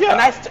cigars. Yeah.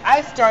 And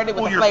I started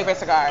with the flavored I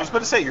cigar. was about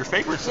to say your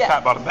favorite's Yeah. the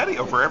Fat Bottom Betty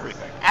over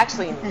everything.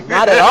 Actually,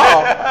 not at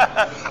all.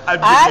 I'm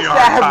giving you a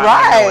hard time.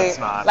 right. I know it's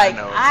not. Like I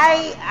know it's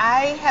not.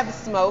 I have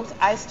smoked.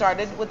 I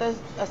started with a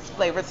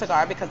flavored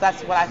cigar because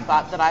that's what I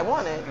thought that I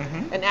wanted.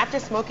 And after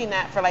smoking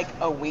that for like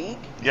a week,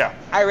 Yeah.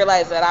 I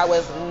realized that I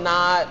was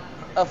not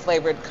a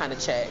flavored kind of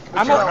chick.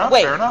 Fair enough,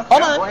 wait, fair enough.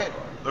 hold Yeah, on. go ahead.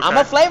 I'm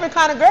Okay. a flavored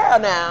kind of girl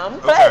now. I'm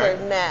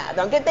flavored now.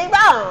 Don't get me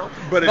wrong.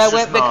 But it's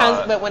just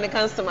not- but when it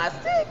comes to my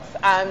sticks,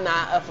 I'm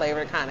not a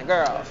flavored kind of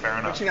girl. Fair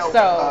enough. But you know,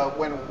 So-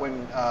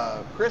 when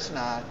Chris and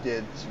I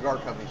did Cigar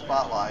Company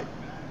Spotlight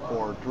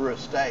for Drew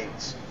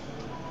Estates,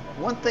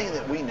 one thing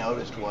that we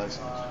noticed was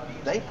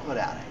they put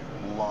out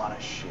a lot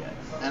of shit,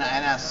 and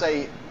I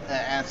say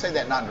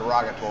that not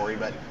derogatory,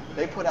 but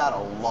they put out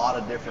a lot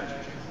of different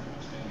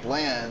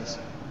blends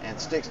and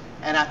sticks,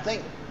 and I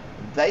think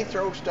they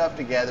throw stuff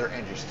together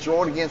and just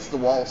throw it against the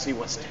wall, see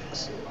what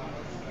sticks,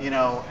 you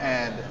know.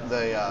 And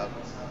the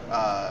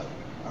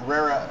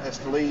Herrera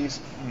Esteliz,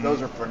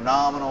 those are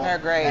phenomenal. They're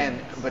great.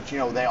 But you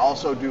know, they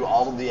also do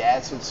all of the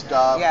acid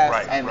stuff. Yes.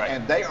 Right, And right.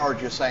 and they are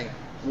just saying,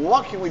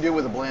 what can we do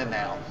with a blend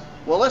now?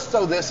 Well, let's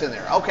throw this in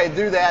there. Okay,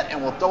 do that,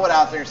 and we'll throw it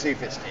out there and see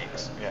if it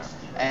sticks. Yeah.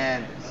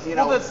 And you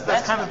know, Well,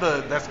 that's kind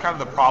of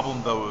the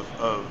problem though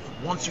of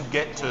once you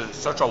get to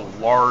such a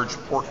large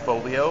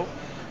portfolio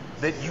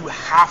that you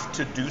have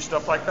to do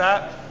stuff like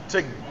that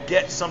to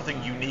get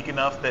something unique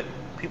enough that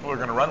people are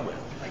going to run with.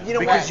 You know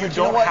because what? you But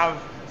you know don't what? have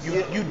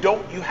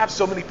you have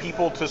so many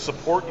people to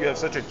support. You have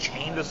such a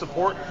chain to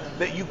support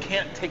that you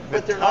can't take the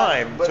But they're not-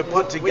 time but to put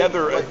what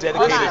together we- a what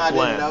dedicated I didn't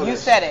blend. know- You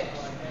said it.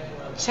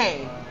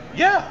 Chain.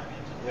 Yeah.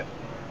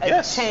 A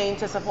Yes. chain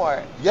to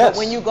support. Yes. But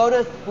when you go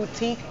to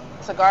boutique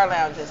cigar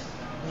lounges,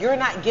 you're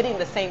not getting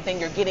the same thing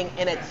you're getting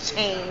in a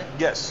chain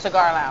Yes.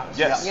 cigar lounge.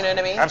 Yes. You know what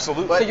I mean?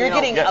 Absolutely. So But, you're you know,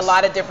 getting yes. a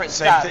lot of different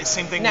Same stuff. thi-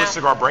 same thing Now- with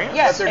cigar brands.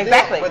 Yes, But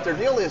exactly. But their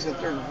deal is that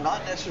they're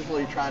not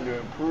necessarily trying to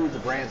improve the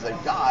brands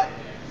they've got.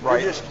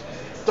 Right. They're just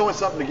throwing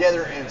something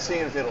together and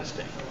seeing if it'll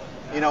stick.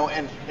 You know,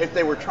 and if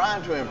they were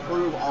trying to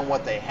improve on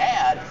what they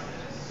had,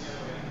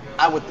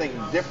 I would think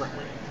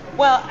differently.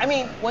 Well, I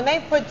mean, when they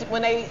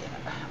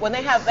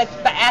have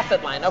like the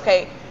acid line,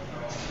 okay,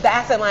 the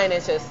acid line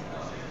is just,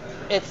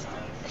 it's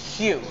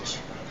huge,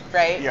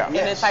 right? Yeah. And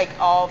Yes. it's like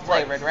all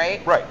flavored,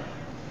 right? Right.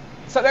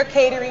 So they're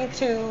catering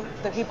to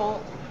the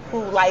people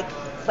who like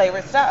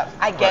flavored stuff.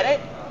 I get it,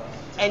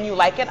 and you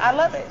like it. I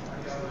love it.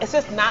 It's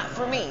just not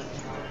for me.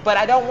 But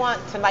I don't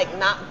want to like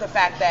knock the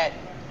fact that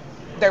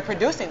they're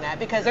producing that,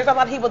 because there's a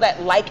lot of people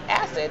that like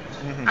acid.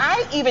 Mm-hmm.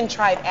 I even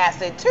tried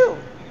acid too.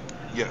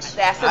 Yes.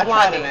 The acid I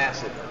tried blondie. an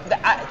acid.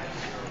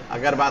 I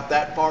got about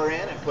that far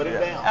in and put it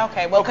down.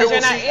 Okay, well, because Okay,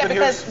 you're well, not, see, yeah, but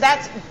because here's-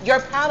 that's, your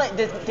palate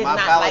did My not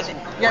palate's- like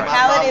it. Your my-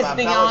 palate my- is my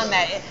beyond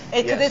palate's- that,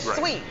 because yes, it's right.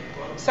 sweet.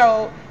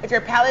 So if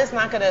your palate is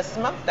not going to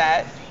smoke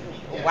that,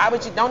 why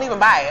would you, don't even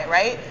buy it,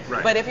 right?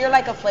 Right. But if you're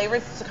like a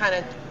flavored kind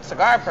of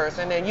cigar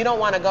person and you don't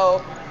want to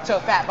go to a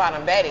Fat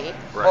Bottom Betty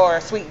Right. or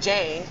a Sweet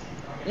Jane,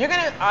 you're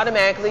going to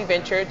automatically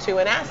venture to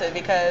an acid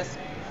because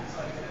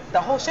the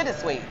whole shit is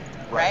sweet.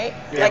 Right?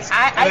 Yeah. Like And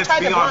I it's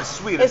tried the beyond blonde.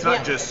 sweet. It's not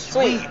beyond- just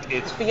sweet.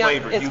 It's beyond,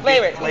 flavored. It's You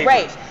flavored. get flavors.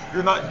 Right.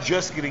 You're not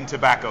just getting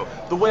tobacco.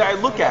 The way I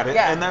look at it,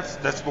 Yeah. and that's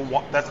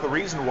the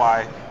reason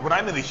why when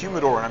I'm in the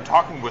humidor and I'm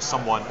talking with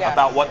someone Yeah.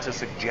 about what to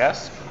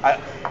suggest,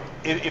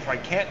 if I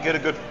can't get a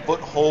good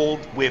foothold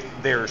with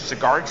their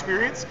cigar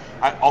experience,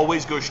 I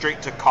always go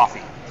straight to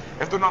coffee.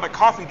 If they're not a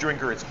coffee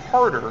drinker, it's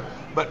harder.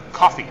 But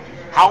coffee,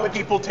 how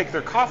people take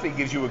their coffee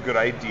gives you a good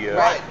idea.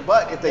 Right,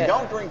 but if they Yeah.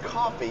 don't drink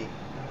coffee,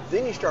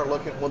 then you start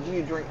looking, well, do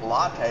you drink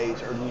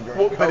lattes or do you drink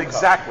Well, cocoa? but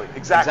exactly.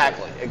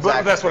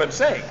 But that's what I'm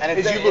saying. And if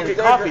is they- you look if at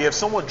they're coffee, drink- if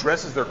someone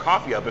dresses their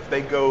coffee up, if they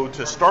go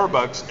to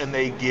Starbucks and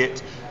they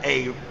get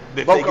a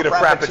Mocha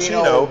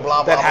frappuccino blah,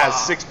 blah, that has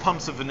blah. 6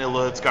 pumps of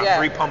vanilla, it's got Yeah.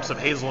 3 pumps of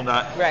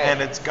hazelnut, Right.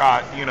 and it's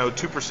got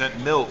 2%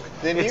 milk,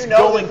 Then it's you know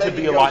going that to they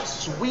be can a go- lot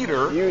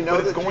sweeter, You know but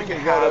it's that going you to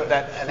can go have to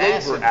that an flavor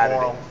acid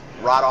additive. form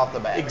right off the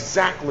bat.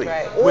 Exactly.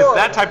 Right. With Or-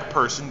 that type of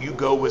person, you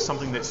go with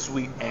something that's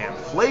sweet and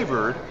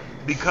flavored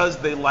because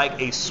they like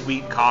a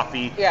sweet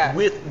coffee Yeah.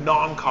 with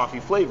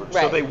non-coffee flavors.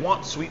 So Right. they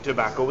want sweet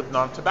tobacco with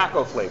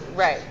non-tobacco flavors.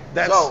 Right.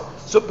 That's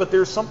So- but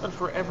there's something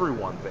for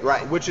everyone there.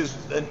 Right. Which is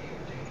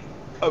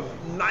a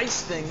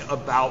nice thing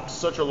about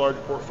such a large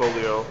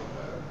portfolio.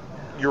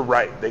 You're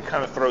right. They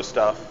kind of throw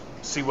stuff,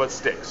 see what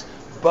sticks.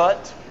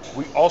 But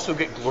we also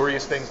get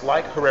glorious things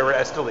like Herrera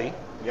Esteli.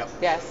 Yep.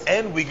 Yes.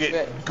 And we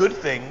get good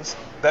things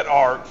that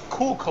are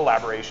cool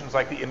collaborations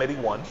like the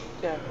M81.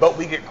 Yeah. But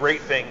we get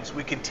great things.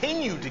 We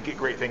continue to get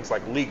great things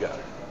like Liga.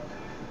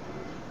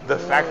 The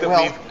fact that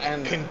Well, we've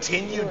and-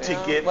 continued to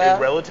get well- a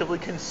relatively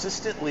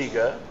consistent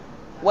Liga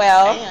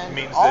Well, And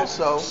means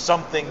also, that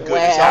something good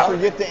well- is don't happening.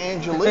 forget the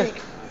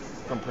Angelique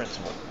from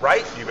Principle.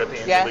 Right? You got the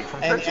Yeah. Angelique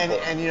from And, Principle.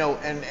 and you know,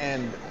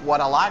 and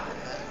what I like,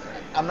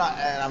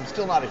 I'm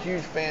still not a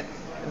huge fan.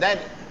 That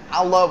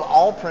I love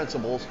all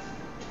Principles,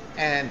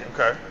 and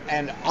Okay.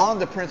 and on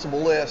the Principle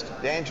list,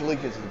 the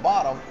Angelique is at the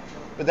bottom,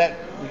 but that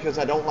because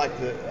I don't like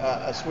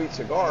a sweet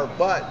cigar,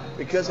 but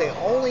because they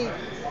only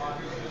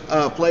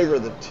flavor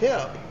the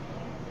tip,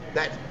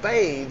 that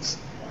fades,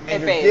 and It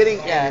you're fades,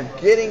 getting yeah. and you're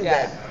getting Yeah.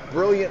 that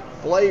brilliant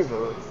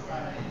flavor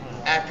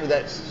after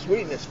that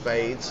sweetness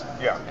fades.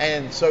 Yeah.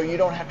 And so you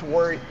don't have to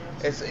worry.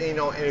 It's and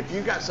if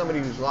you got somebody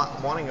who's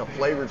wanting a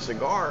flavored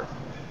cigar,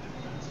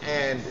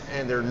 and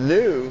they're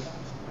new,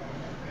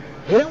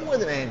 hit them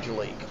with an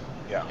Angelique.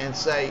 Yeah. And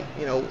say,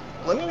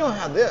 let me know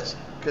how this,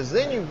 because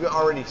then you've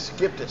already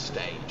skipped a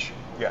stage.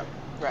 Yeah.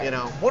 Right.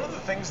 One of the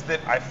things that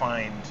I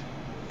find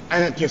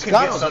And you can get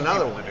Toscano's some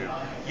another people one. to do.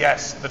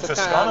 Yes, the Toscano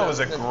Toscano is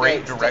a is a great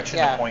great direction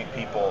yeah. to point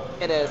people.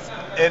 it is.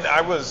 And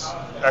I was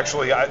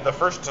actually the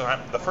first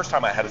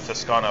time I had a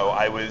Toscano,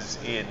 I was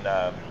in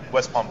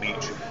West Palm Beach,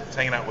 was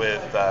hanging out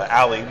with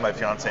Allie, my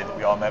fiance that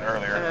we all met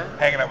earlier, Uh-huh.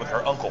 hanging out with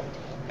her uncle.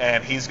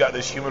 And he's got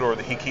this humidor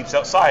that he keeps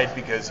outside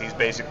because he's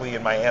basically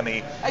in Miami.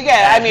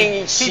 Yeah, And I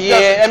mean, he shit,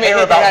 doesn't I mean, care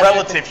it about has-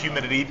 relative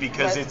humidity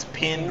because Right. it's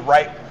pinned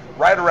right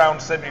around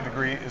 70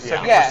 degrees,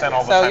 70% Yeah,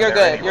 all the so time you're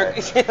there good.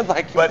 anyway. You're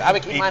like, But I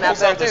would keep he mine out pulls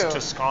there out this too.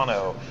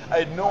 Toscano. I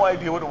had no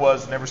idea what it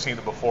was, never seen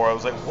it before. I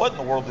was like, what in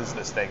the world is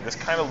this thing? This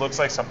kind of looks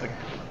like something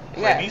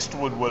Yeah. Clint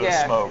Eastwood would have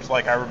Yeah. smoked.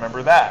 Like, I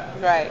remember that.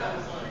 Right.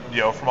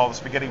 From all the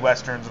spaghetti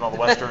westerns and all the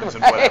westerns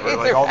and Right, whatever.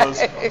 Like, all those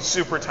right.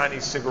 super tiny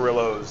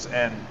cigarillos.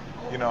 And,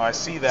 I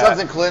see that.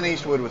 Something Clint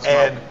Eastwood would smoke.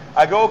 And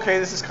I go, okay,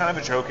 this is kind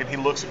of a joke. And he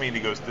looks at me and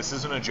he goes, this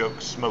isn't a joke,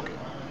 smoke it.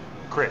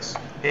 Chris,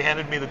 he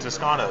handed me the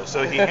Toscano.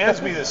 So he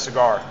hands me this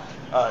cigar.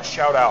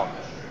 Shout out.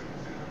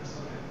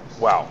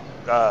 Wow.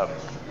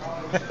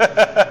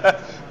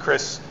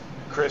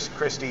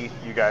 Christy,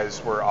 you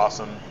guys were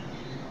awesome.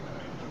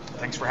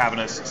 Thanks for having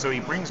us. So he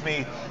brings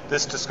me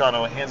this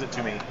Toscano, hands it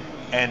to me,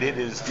 and it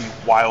is the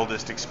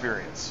wildest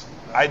experience.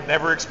 I'd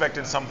never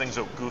expected something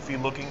so goofy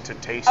looking to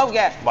taste Oh,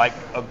 yeah. like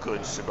a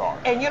good cigar.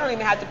 And you don't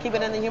even have to keep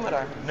it in the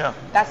humidor. No.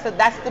 That's the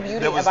beauty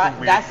That was the about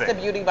weird that's thing. the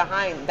beauty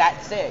behind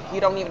that stick.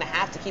 You don't even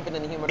have to keep it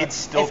in the humidor. It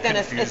still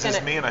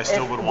confuses me, and I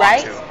still would want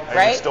right, to. I would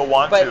right? still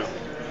want but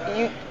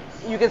to.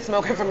 You can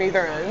smoke it from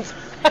either end.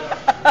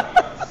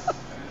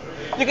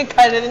 You can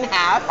cut it in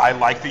half. I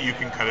like that you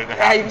can cut it in half.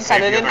 Yeah, you and can save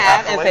cut it the in other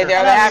half for and later. save the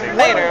other half Save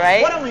later, it.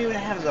 right? What don't even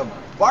have the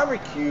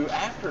barbecue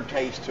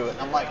aftertaste to it?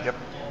 And I'm like, Yep.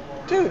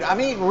 dude, I'm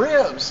eating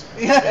ribs.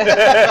 Look, all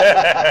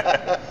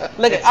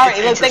right,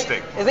 look,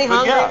 interesting. is he But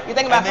hungry? yeah. You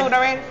thinking about And then- food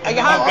already? Are and you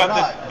then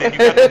hungry? then you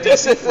got the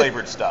DC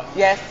flavored stuff.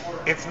 Yes.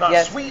 It's not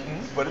Yes.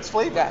 sweetened, but it's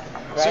flavored. Yeah.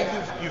 So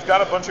Right. you've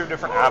got a bunch of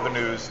different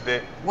avenues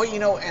that Well, you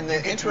know, and the you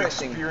get to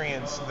interesting.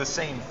 experience the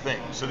same thing,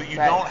 so that you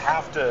Right. don't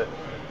have to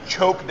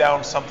choke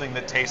down something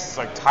that tastes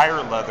like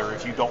tire leather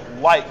if you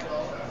don't like,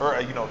 or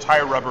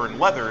tire rubber and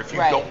leather if you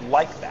Right. don't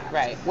like that.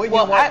 Right. Well, you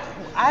know what?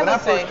 I when I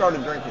would first say,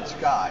 started drinking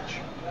scotch,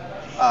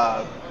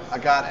 I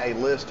got a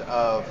list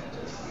of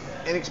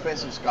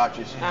inexpensive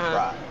scotches to Uh-huh.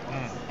 try.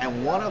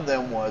 And one of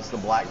them was the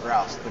Black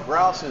Grouse. The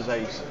Grouse is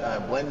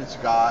a blended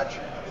scotch,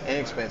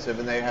 inexpensive,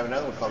 and they have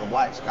another one called the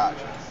Black Scotch,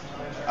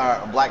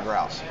 Black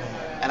Grouse.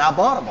 And I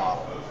bought a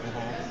bottle.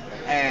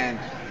 And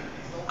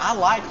I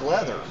like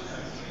leather,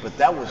 but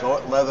that was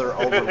leather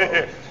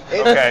overload.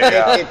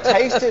 It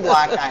tasted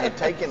like I had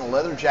taken a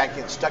leather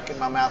jacket, stuck it in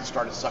my mouth, and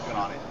started sucking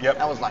on it.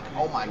 Yep. I was like,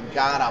 oh my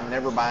God, I'm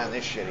never buying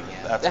this shit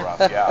again. That's rough.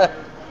 Yeah.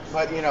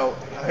 But you know,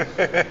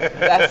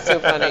 that's too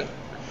funny.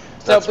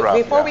 So That's rough,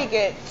 before yeah. we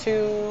get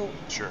too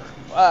Sure.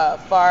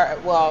 far,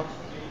 well,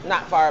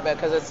 not far,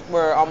 because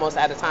we're almost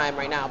out of time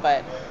right now,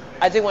 but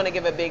I do want to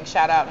give a big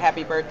shout out,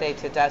 happy birthday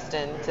to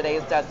Dustin. Today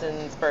is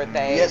Dustin's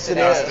birthday. Yes, it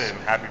today. is. Dustin,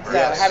 happy So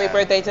birthday. happy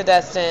birthday to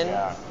Dustin.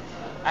 Yeah.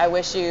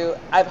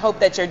 I hope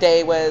that your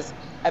day was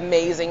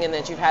amazing and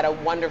that you've had a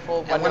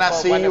wonderful, wonderful, and when I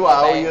see wonderful you,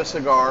 I owe day. you a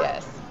cigar.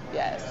 Yes,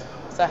 yes.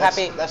 So That's-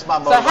 happy. that's my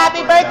So mode of happy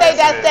operating. birthday,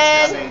 Yes, it is. Dustin.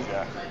 Yes, it is,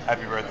 yeah.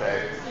 Happy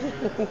birthday.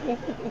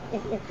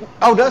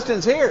 Oh,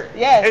 Dustin's here.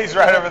 Yes. He's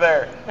right over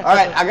there. All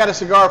right, I got a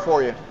cigar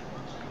for you.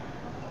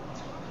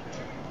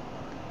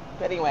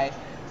 But anyway,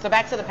 so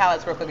back to the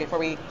palates real quick before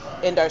we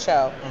end our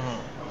show.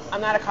 Mm-hmm.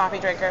 I'm not a coffee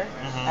drinker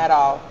at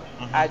all.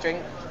 I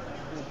drink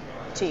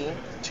tea,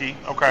 Tea.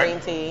 Okay. green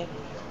tea,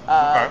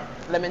 Okay.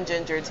 lemon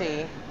ginger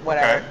tea,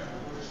 whatever. Okay.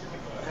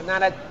 I'm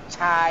not a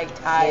Thai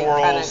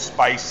Floral, kind of.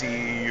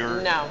 spicy,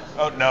 or No.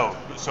 Oh no.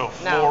 So No.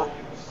 floral.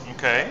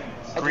 Okay.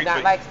 I do Green- not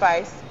wait. like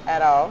spice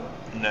at all.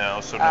 No.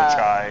 So no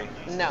chai.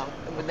 No,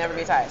 it would never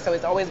be Thai. So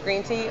it's always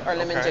green tea or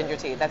lemon Okay. ginger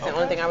tea. That's the Okay.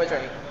 only thing I would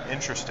drink.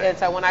 Interesting. And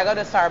so when I go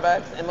to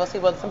Starbucks, and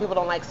some people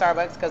don't like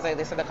Starbucks because they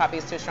say the coffee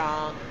is too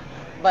strong,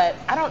 but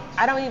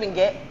I don't even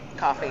get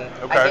coffee.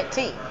 Okay. I get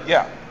tea.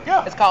 Yeah.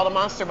 Yeah. It's called a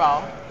Monster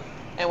Ball,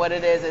 and what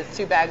it is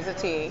 2 bags of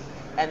tea,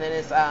 and then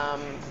it's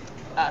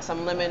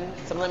some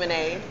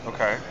lemonade,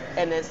 Okay.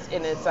 and it's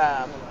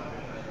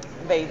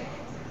they,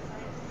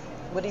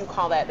 what do you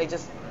call that?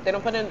 They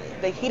don't put in,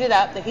 they heat it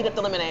up,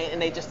 the lemonade,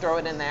 and they just throw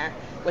it in there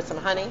with some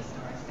honey.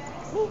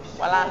 Woo,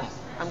 voila,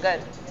 I'm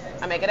good.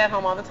 I make it at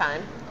home all the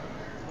time.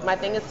 My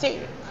thing is tea.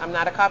 I'm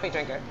not a coffee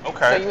drinker. Okay,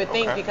 So you would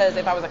think okay. because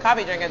if I was a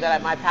coffee drinker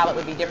that my palate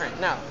would be different.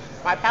 No,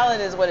 my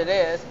palate is what it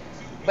is,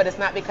 but it's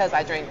not because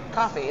I drink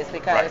coffee. It's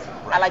because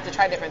Right. I like to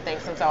try different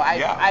things, and so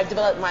Yeah. I've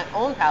developed my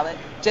own palate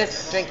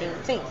just drinking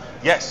tea.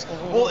 Yes.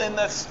 Well, and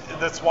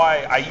that's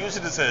why I use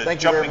it as a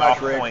Thank you very jumping much,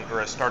 off Rick. point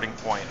or a starting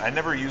point. I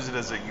never use it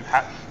as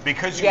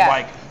because you Yeah.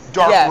 like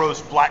dark Yeah.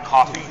 roast black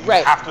coffee. You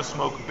Right. have to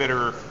smoke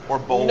bitter or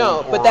bold.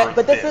 No, but or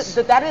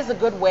that that is a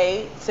good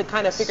way to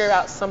kind of figure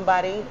out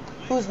somebody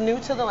who's new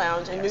to the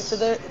lounge and new to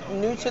the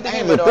And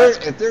humidor.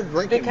 if they're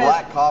drinking Because-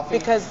 black coffee,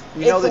 because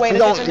you know it's the that way you to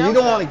don't get to you know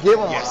don't want to give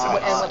them Yes, and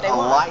what they a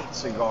want. light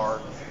cigar.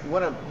 You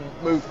want to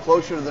move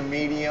closer to the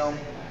medium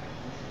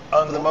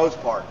for the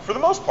most part. For the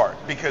most part,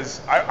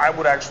 because I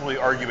would actually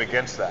argue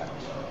against that.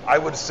 I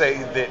would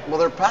say that. Well,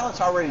 their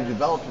palate's already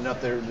developed enough.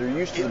 They're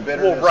used to the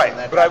bitterness. Well, right, and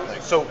that but type of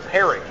thing. so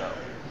pairing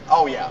though.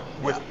 Oh yeah.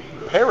 With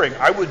pairing,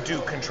 I would do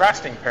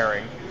contrasting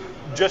pairing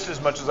just as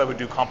much as I would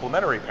do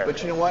complementary pairing.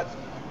 But you know what?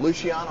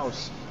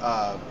 Luciano's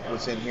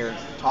was in here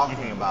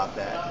talking about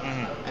that,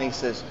 and he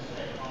says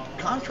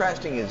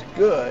contrasting is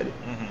good,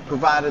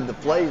 provided the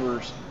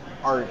flavors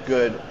are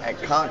good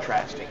at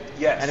contrasting.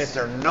 Yes. And if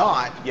they're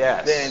not,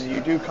 Yes. then you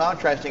do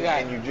contrasting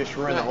Right. and you just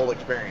ruin the Right. whole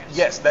experience.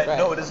 Yes, that Right.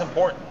 no, it is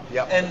important.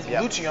 Yep. And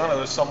Yep. Luciano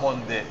is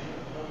someone that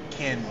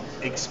can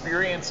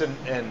experience and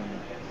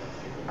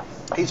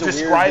He's a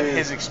describe weird dude.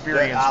 his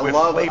experience Yeah, with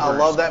I flavors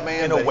love that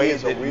man in a but way he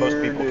is that a most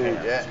weird people dude.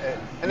 can't. Yeah.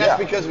 And that's Yeah.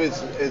 because of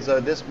his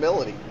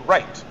disability.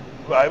 Right.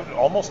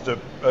 Almost an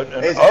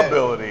His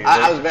ability.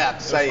 I was about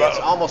to say It's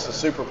it's almost a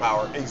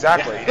superpower.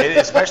 Exactly.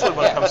 Especially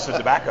when it comes to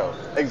tobacco.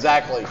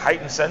 Exactly.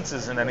 Heightened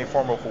senses in any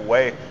form of a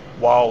way,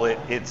 while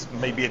it's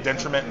maybe a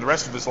detriment in the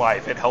rest of his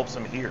life, it helps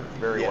him hear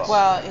very Yes.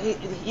 well. Well,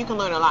 you can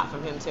learn a lot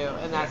from him too,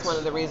 and that's Yes. one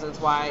of the reasons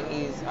why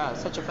he's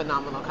such a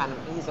phenomenal kind of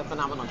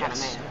kind of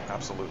man.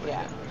 Absolutely.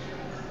 Yeah.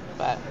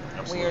 But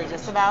Absolutely. we're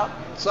just about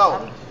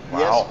So,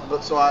 yes, Wow.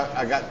 but so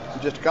I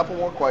got just a couple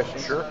more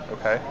questions. Sure.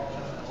 Okay.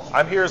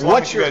 I'm here as long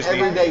What's as you your guys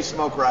need. everyday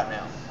smoke right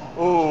now?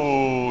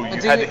 Ooh,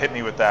 you Do had to hit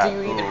me with that. Do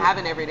you even Ooh. have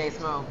an everyday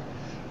smoke?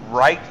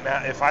 Right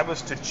now, if I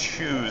was to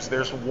choose,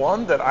 there's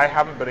one that I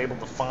haven't been able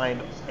to find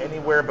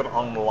anywhere but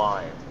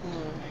online.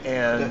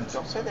 And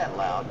Don't say that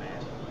loud, man.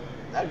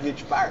 That'll get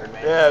you fired,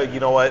 man. yeah, you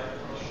know what?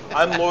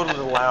 I'm loyal to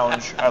the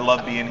lounge. I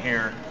love being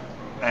here,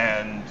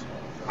 and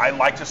I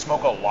like to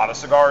smoke a lot of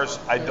cigars.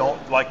 I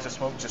don't like to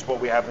smoke just what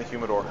we have in the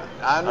humidor.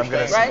 I I'm gonna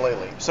understand say-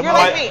 completely. Some You're of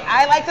like my- me.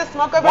 I like to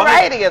smoke a one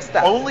variety of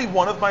stuff. Only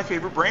one of my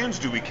favorite brands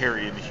do we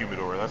carry in the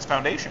humidor. That's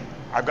Foundation.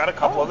 I've got a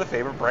couple other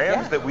favorite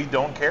brands Yeah. that we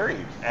don't carry,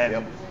 and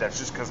Yep. that's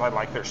just because I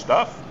like their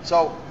stuff.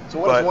 So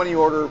what But- is one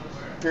you order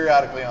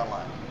periodically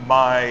online?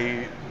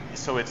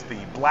 So it's the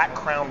Black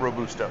Crown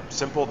Robusto.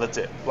 Simple, that's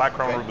it. Black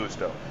Crown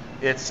Robusto.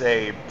 It's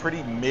a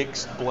pretty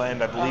mixed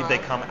blend. I believe they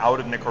come out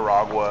of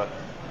Nicaragua,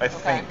 I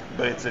think,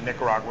 but it's a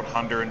Nicaraguan,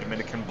 Honduran,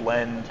 Dominican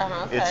blend.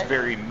 It's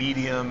very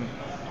medium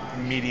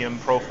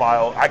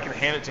profile. I can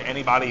hand it to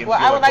anybody and feel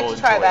I would like like they'll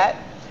to try enjoy that.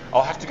 it.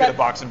 I'll have to get a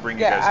box and bring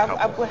you guys a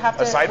couple. We'll have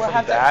to, Aside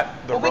from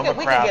that, the Roma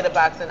we Craft. can get a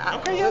box and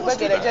we'll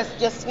get it.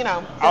 Just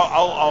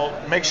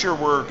I'll make sure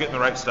we're getting the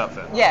right stuff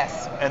in.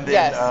 Yes. And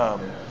then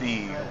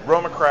the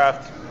Roma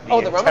Craft.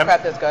 The Roma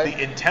Craft is good.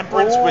 The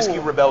Intemperance Whiskey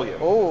Rebellion.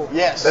 Ooh.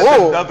 Yes.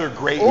 That's another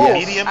great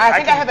medium. I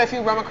think I have a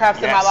few Roma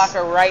Crafts in my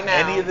locker right now.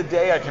 Any of the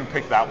day, I can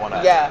pick that one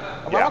up.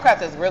 Yeah. Roma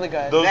Craft is really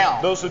good.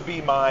 Those would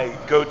be my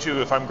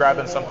go-to if I'm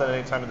grabbing something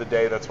any time of the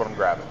day. That's what I'm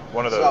grabbing.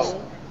 One of those.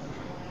 So,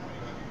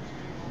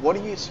 what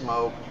do you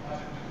smoke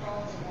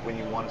when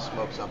you want to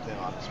smoke something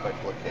on a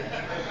special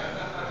occasion?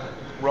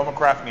 Roma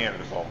Craft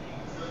Neanderthal.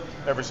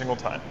 Every single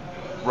time.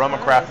 Roma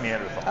Craft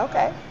Neanderthal.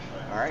 Okay.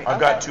 All right. I've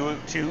got two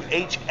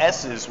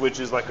HSs, which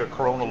is like a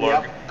Corona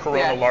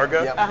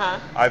Larga. Yep.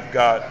 I've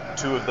got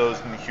two of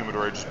those in the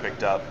humidor I just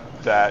picked up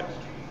that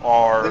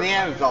are... The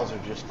Neanderthals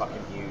are just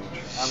fucking huge.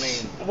 I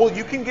mean... Well,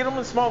 you can get them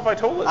in small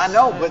Vitolas. I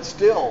know, but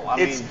still, I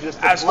mean,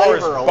 just the as far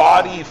as flavor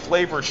body,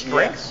 flavor,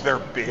 strength, they're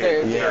big.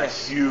 They're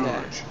huge.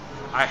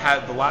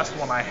 Yeah. The last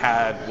one I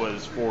had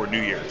was for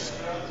New Year's.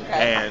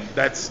 And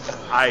that's,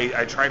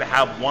 I try to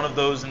have one of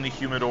those in the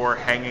humidor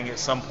hanging at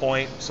some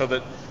point so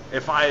that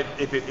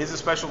if it is a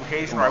special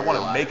occasion or I want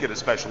to make it a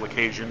special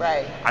occasion,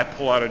 I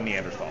pull out a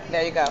Neanderthal.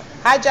 There you go.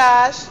 Hi,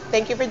 Josh.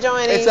 Thank you for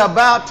joining. It's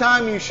about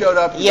time you showed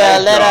up today, You're a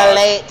little Josh.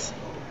 late.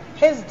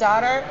 His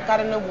daughter got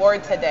an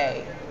award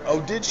today.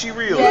 Oh, did she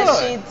really? Yes,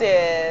 she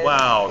did.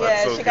 Wow,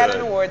 that's so good. Yeah, she got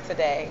an award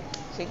today.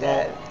 She did.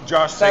 Well,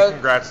 Josh, say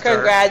congrats to her.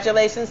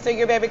 Congratulations to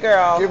your baby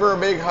girl. Give her a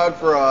big hug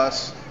for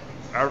us.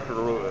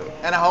 Absolutely.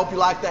 And I hope you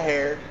like the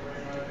hair.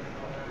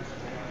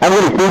 I'm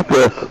going to keep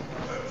this.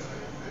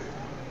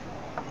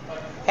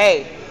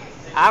 Hey,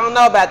 I don't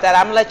know about that.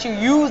 I'm going to let you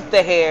use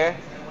the hair.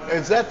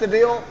 Is that the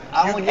deal?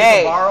 I only get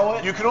to borrow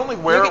it? You can only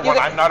wear it when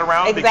I'm not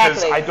around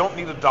because I don't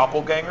need a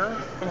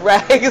doppelganger.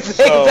 Right,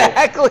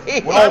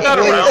 exactly. When I'm not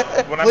around,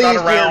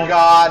 dear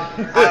God,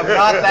 I'm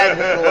not that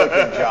good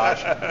looking,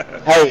 Josh.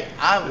 Hey,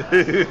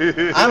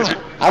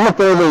 I'm a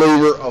firm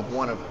believer of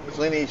one of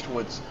Clint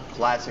Eastwood's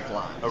classic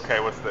lines.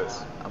 Okay, what's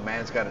this? A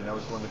man's got to know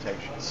his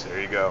limitations.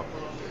 There you go.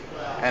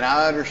 And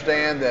I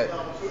understand that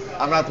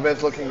I'm not the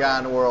best looking guy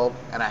in the world,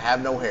 and I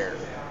have no hair.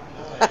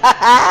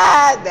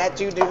 That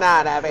you do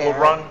not have hair.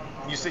 Well,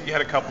 Ron, you said you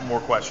had a couple more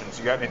questions.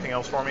 You got anything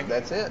else for me?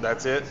 That's it.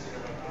 That's it?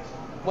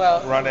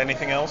 Well, Ron,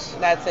 anything else?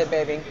 That's it,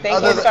 baby.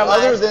 Thank you so much.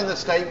 Other than the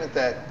statement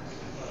that,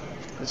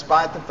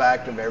 despite the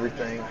fact of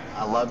everything,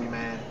 I love you,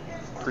 man.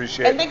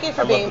 Appreciate it. And thank you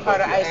for being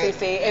part of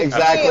ICC. It's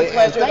Exactly. really a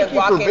pleasure and thank to you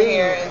walk for in being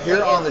here and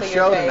here on the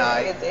show face.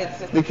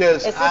 tonight.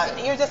 Because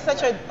you're just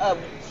such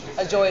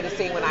a joy to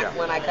see when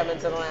I come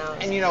into the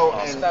lounge. And you know,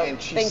 awesome.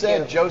 and she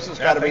said you. Joseph's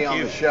got to be on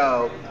the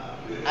show.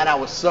 And I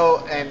was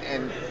so,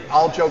 and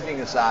all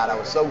joking aside, I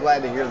was so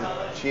glad to hear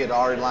that she had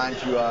already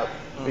lined you up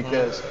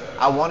because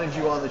I wanted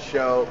you on the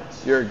show.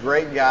 You're a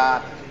great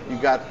guy. You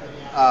got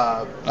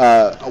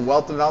a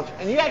wealth of knowledge,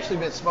 and you actually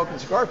been smoking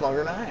cigars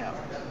longer than I have.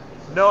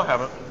 No, I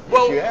haven't.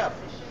 Yes, you have.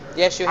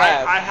 Yes, you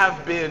have. I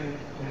have been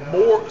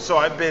more. So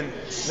I've been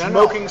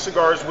smoking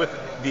cigars with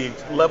the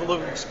level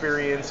of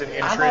experience and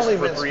interest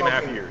for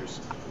 3.5 years.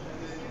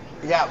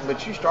 Yeah,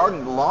 but you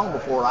started long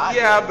before I did.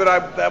 Yeah,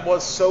 but that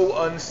was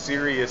so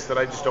unserious that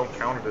I just don't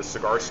count it as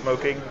cigar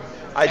smoking.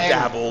 I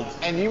dabbled.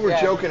 And you were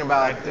joking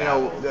about,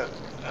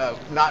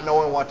 not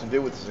knowing what to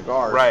do with the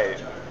cigars.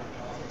 Right.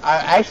 I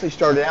actually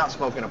started out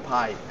smoking a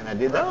pipe, and I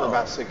did that for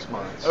about 6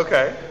 months.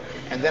 Okay.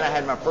 And then I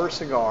had my first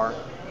cigar,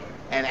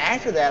 and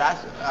after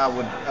that,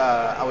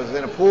 I was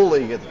in a pool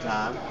league at the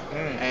time,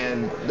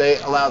 and they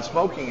allowed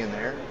smoking in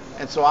there,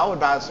 and so I would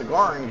buy a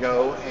cigar and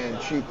go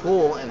and shoot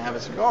pool and have a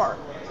cigar.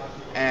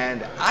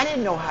 And I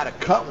didn't know how to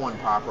cut one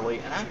properly,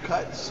 and I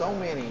cut so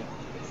many,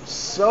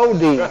 so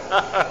deep,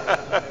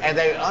 and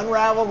they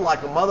unraveled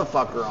like a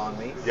motherfucker on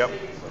me. Yep.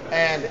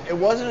 And it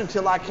wasn't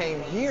until I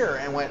came here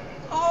and went,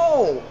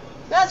 oh,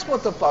 that's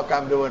what the fuck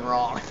I'm doing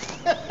wrong.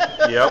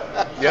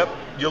 Yep.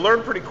 You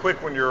learn pretty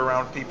quick when you're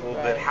around people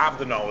that have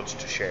the knowledge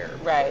to share.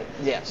 Right.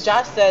 Yes.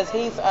 Josh says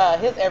his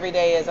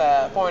everyday is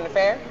a foreign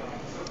affair.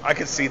 I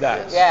could see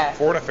that. Yeah.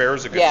 Foreign Affair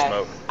is a good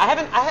smoke.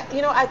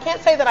 I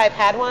can't say that I've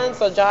had one.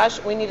 So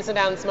Josh, we need to sit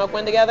down and smoke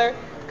one together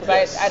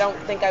because I don't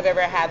think I've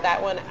ever had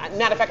that one.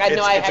 Matter of fact, I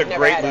know I have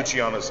never had it. It's a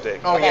great Luciano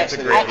stick. Oh, yeah, it's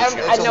a great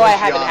Luciano. I know I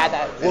haven't had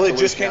that. Well, it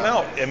just came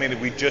out. I mean,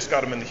 we just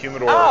got them in the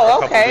humidor a Oh,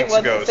 couple okay. weeks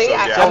ago. See, so,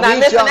 yeah. I'm not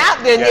missing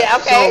out then. Yeah.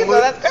 Okay,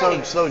 so that's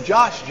great. So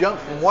Josh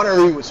jumped from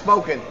whatever he was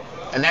smoking,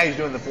 and now he's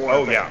doing the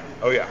foreign affair.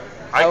 Oh, yeah.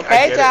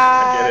 Okay, Josh.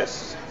 I get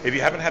it. If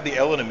you haven't had the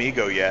El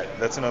Enemigo yet,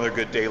 that's another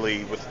good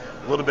daily with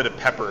a little bit of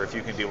pepper if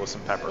you can deal with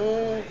some pepper.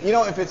 You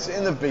know, if it's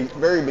in the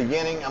very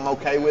beginning, I'm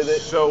okay with it.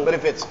 So, but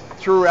if it's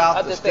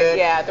throughout the stick,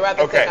 throughout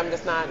the stick, I'm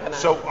just not gonna.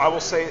 So I will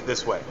say it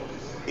this way: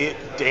 it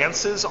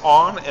dances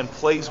on and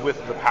plays with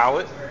the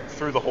palate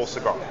through the whole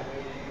cigar.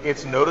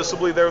 It's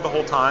noticeably there the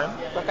whole time.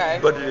 Okay.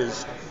 But it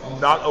is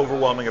not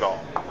overwhelming at all.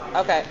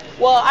 Okay.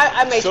 Well,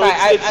 I may So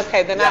try. it's-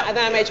 Okay, then I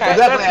may try. But it.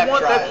 definitely have to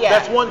one, try it.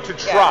 that's one to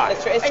try.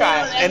 Let's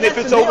try. And if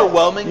that's it's the deal.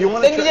 overwhelming, You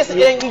wanna Then you try- just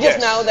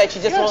Yes. know that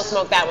you just won't Yes.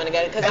 smoke that one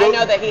again because I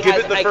know that he give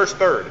has it the like, first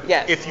third.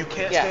 Yes. If you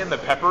can't Yeah. stand the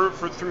pepper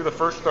through the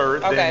first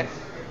third, Okay.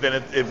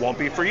 then it won't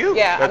be for you.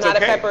 Yeah, That's I'm not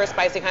okay. a pepper or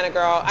spicy kind of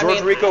girl. George I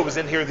mean, Rico was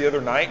in here the other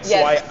night, so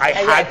Yes. I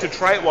Yes. had to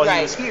try it while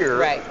he was Right. here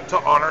Right. to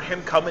honor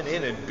him coming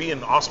in and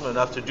being awesome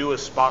enough to do a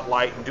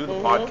spotlight and do the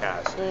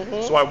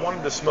podcast. So I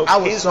wanted to smoke I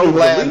was his so new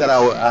glad release. that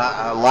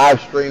I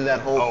live streamed that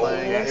whole Oh,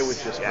 thing. yes. It was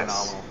just Yes.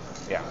 phenomenal.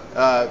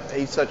 Yeah.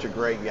 He's such a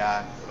great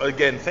guy.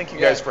 Again, thank you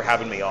guys for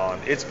having me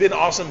on. It's been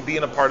awesome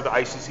being a part of the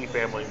ICC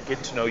family and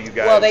get to know you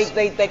guys. well, they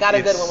got a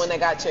good It's- one when they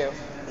got you.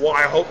 Well,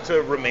 I hope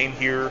to remain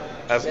here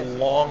as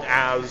long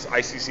as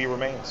ICC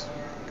remains.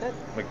 Good.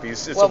 Like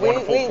these, it's Well, a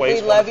wonderful we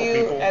place. love wonderful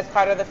you people. as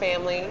part of the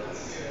family.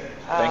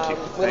 Thank you.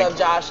 We Thank love you.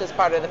 Josh as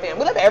part of the family.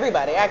 We love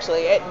everybody,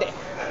 actually.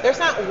 There's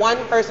not one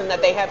person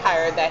that they have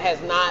hired that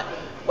has not,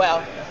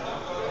 well,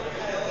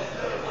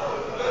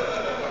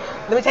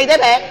 let me take that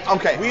back.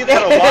 Okay. We've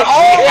had a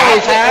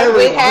lot.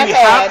 We have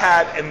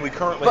had. And we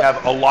currently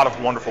have a lot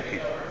of wonderful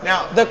people.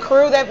 Now, The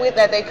crew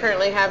that they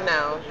currently have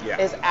now Yeah.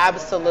 is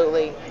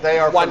absolutely they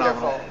are wonderful.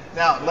 phenomenal.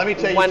 Now, let me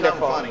tell you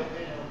Wonderful. something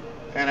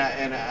funny. And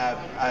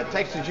I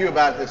texted you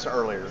about this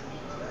earlier.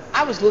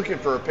 I was looking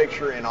for a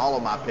picture in all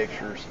of my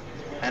pictures,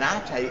 and I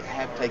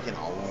have taken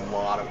a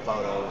lot of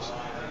photos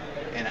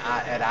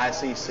at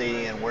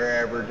ICC and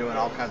wherever doing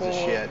all kinds of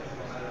shit.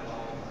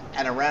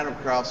 And I ran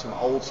across some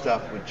old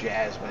stuff with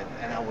Jasmine,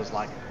 and I was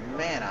like,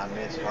 man, I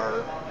miss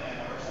her.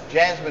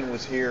 Jasmine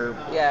was here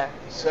Yeah.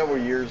 several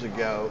years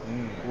ago,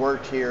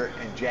 worked here,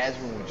 and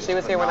Jasmine was just She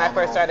was here when I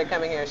first phenomenal. started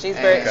coming here. She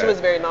And-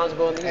 was very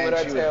knowledgeable in the And humidor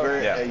she too. was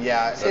very,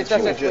 She's and such she a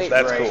was just sweet.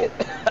 That's great.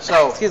 cool.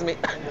 So, Excuse me.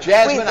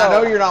 Jasmine, Sweet I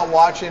know soul. you're not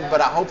watching,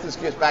 but I hope this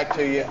gets back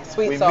to you.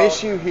 Sweet we soul.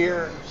 miss you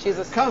here. She's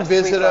a Come a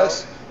visit sweet us.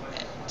 soul.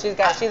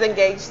 She's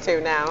engaged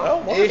too now. Oh,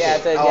 wonderful. Yeah,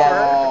 so,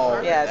 Oh,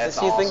 yeah. Yeah, that's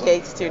so she's awesome.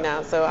 engaged too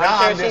now. So Now I'm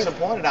I'm sure she's.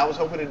 disappointed. I was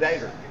hoping to date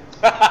her.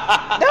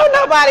 Don't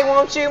nobody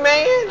want you,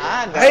 man.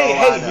 I know. Hey,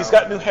 I know. he's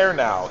got new hair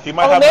now. He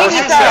might Oh, have maybe more so.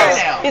 success.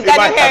 now. He's He got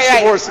might new have hair, some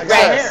right? more Right.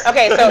 success.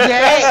 Okay, so me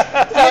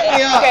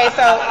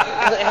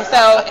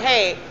so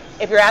hey,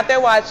 if you're out there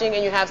watching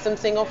and you have some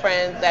single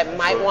friends that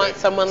might want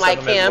someone Send like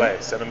him his him, way.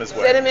 Send him his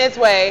way. send him his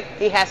way.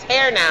 He has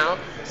hair now,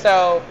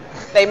 so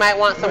they might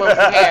want someone with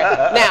some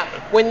hair. Now,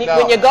 when you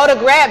go to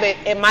grab it,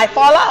 it might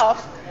fall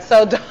off.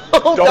 So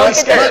don't be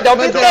scared. Don't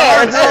be But there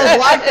are scared. girls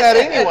like that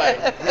anyway.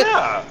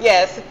 Yeah.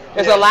 Yes,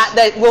 there's a lot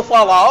that will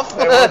fall off.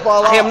 That will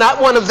fall I am off.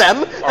 not one of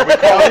them.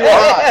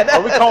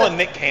 Are we calling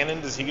Nick Cannon?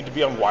 Does he get to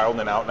be on Wild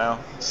and Out now?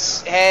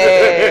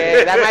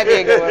 Hey, that might be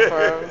a good one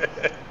for him.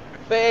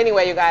 But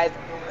anyway, you guys,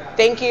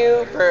 thank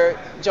you for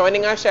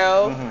joining our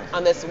show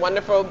on this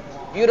wonderful,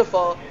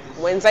 beautiful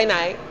Wednesday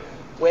night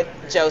with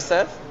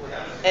Joseph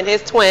and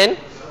his twin.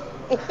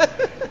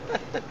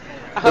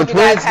 I hope you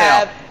guys twins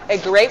now. have a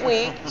great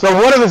week. So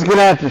one of us is going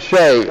to have to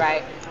shave.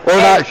 Right. Or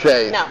And- not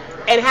shave. No.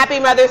 And happy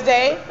Mother's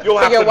Day You'll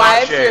to have your to not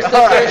wives, your shave.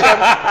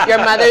 sisters, your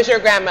mothers, your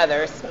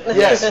grandmothers.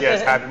 Yes.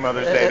 Yes. Happy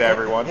Mother's Day to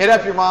everyone. Hit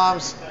up your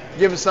moms.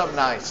 Give us something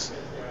nice.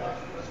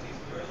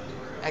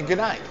 And good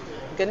night.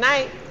 Good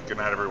night. Good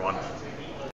night, everyone.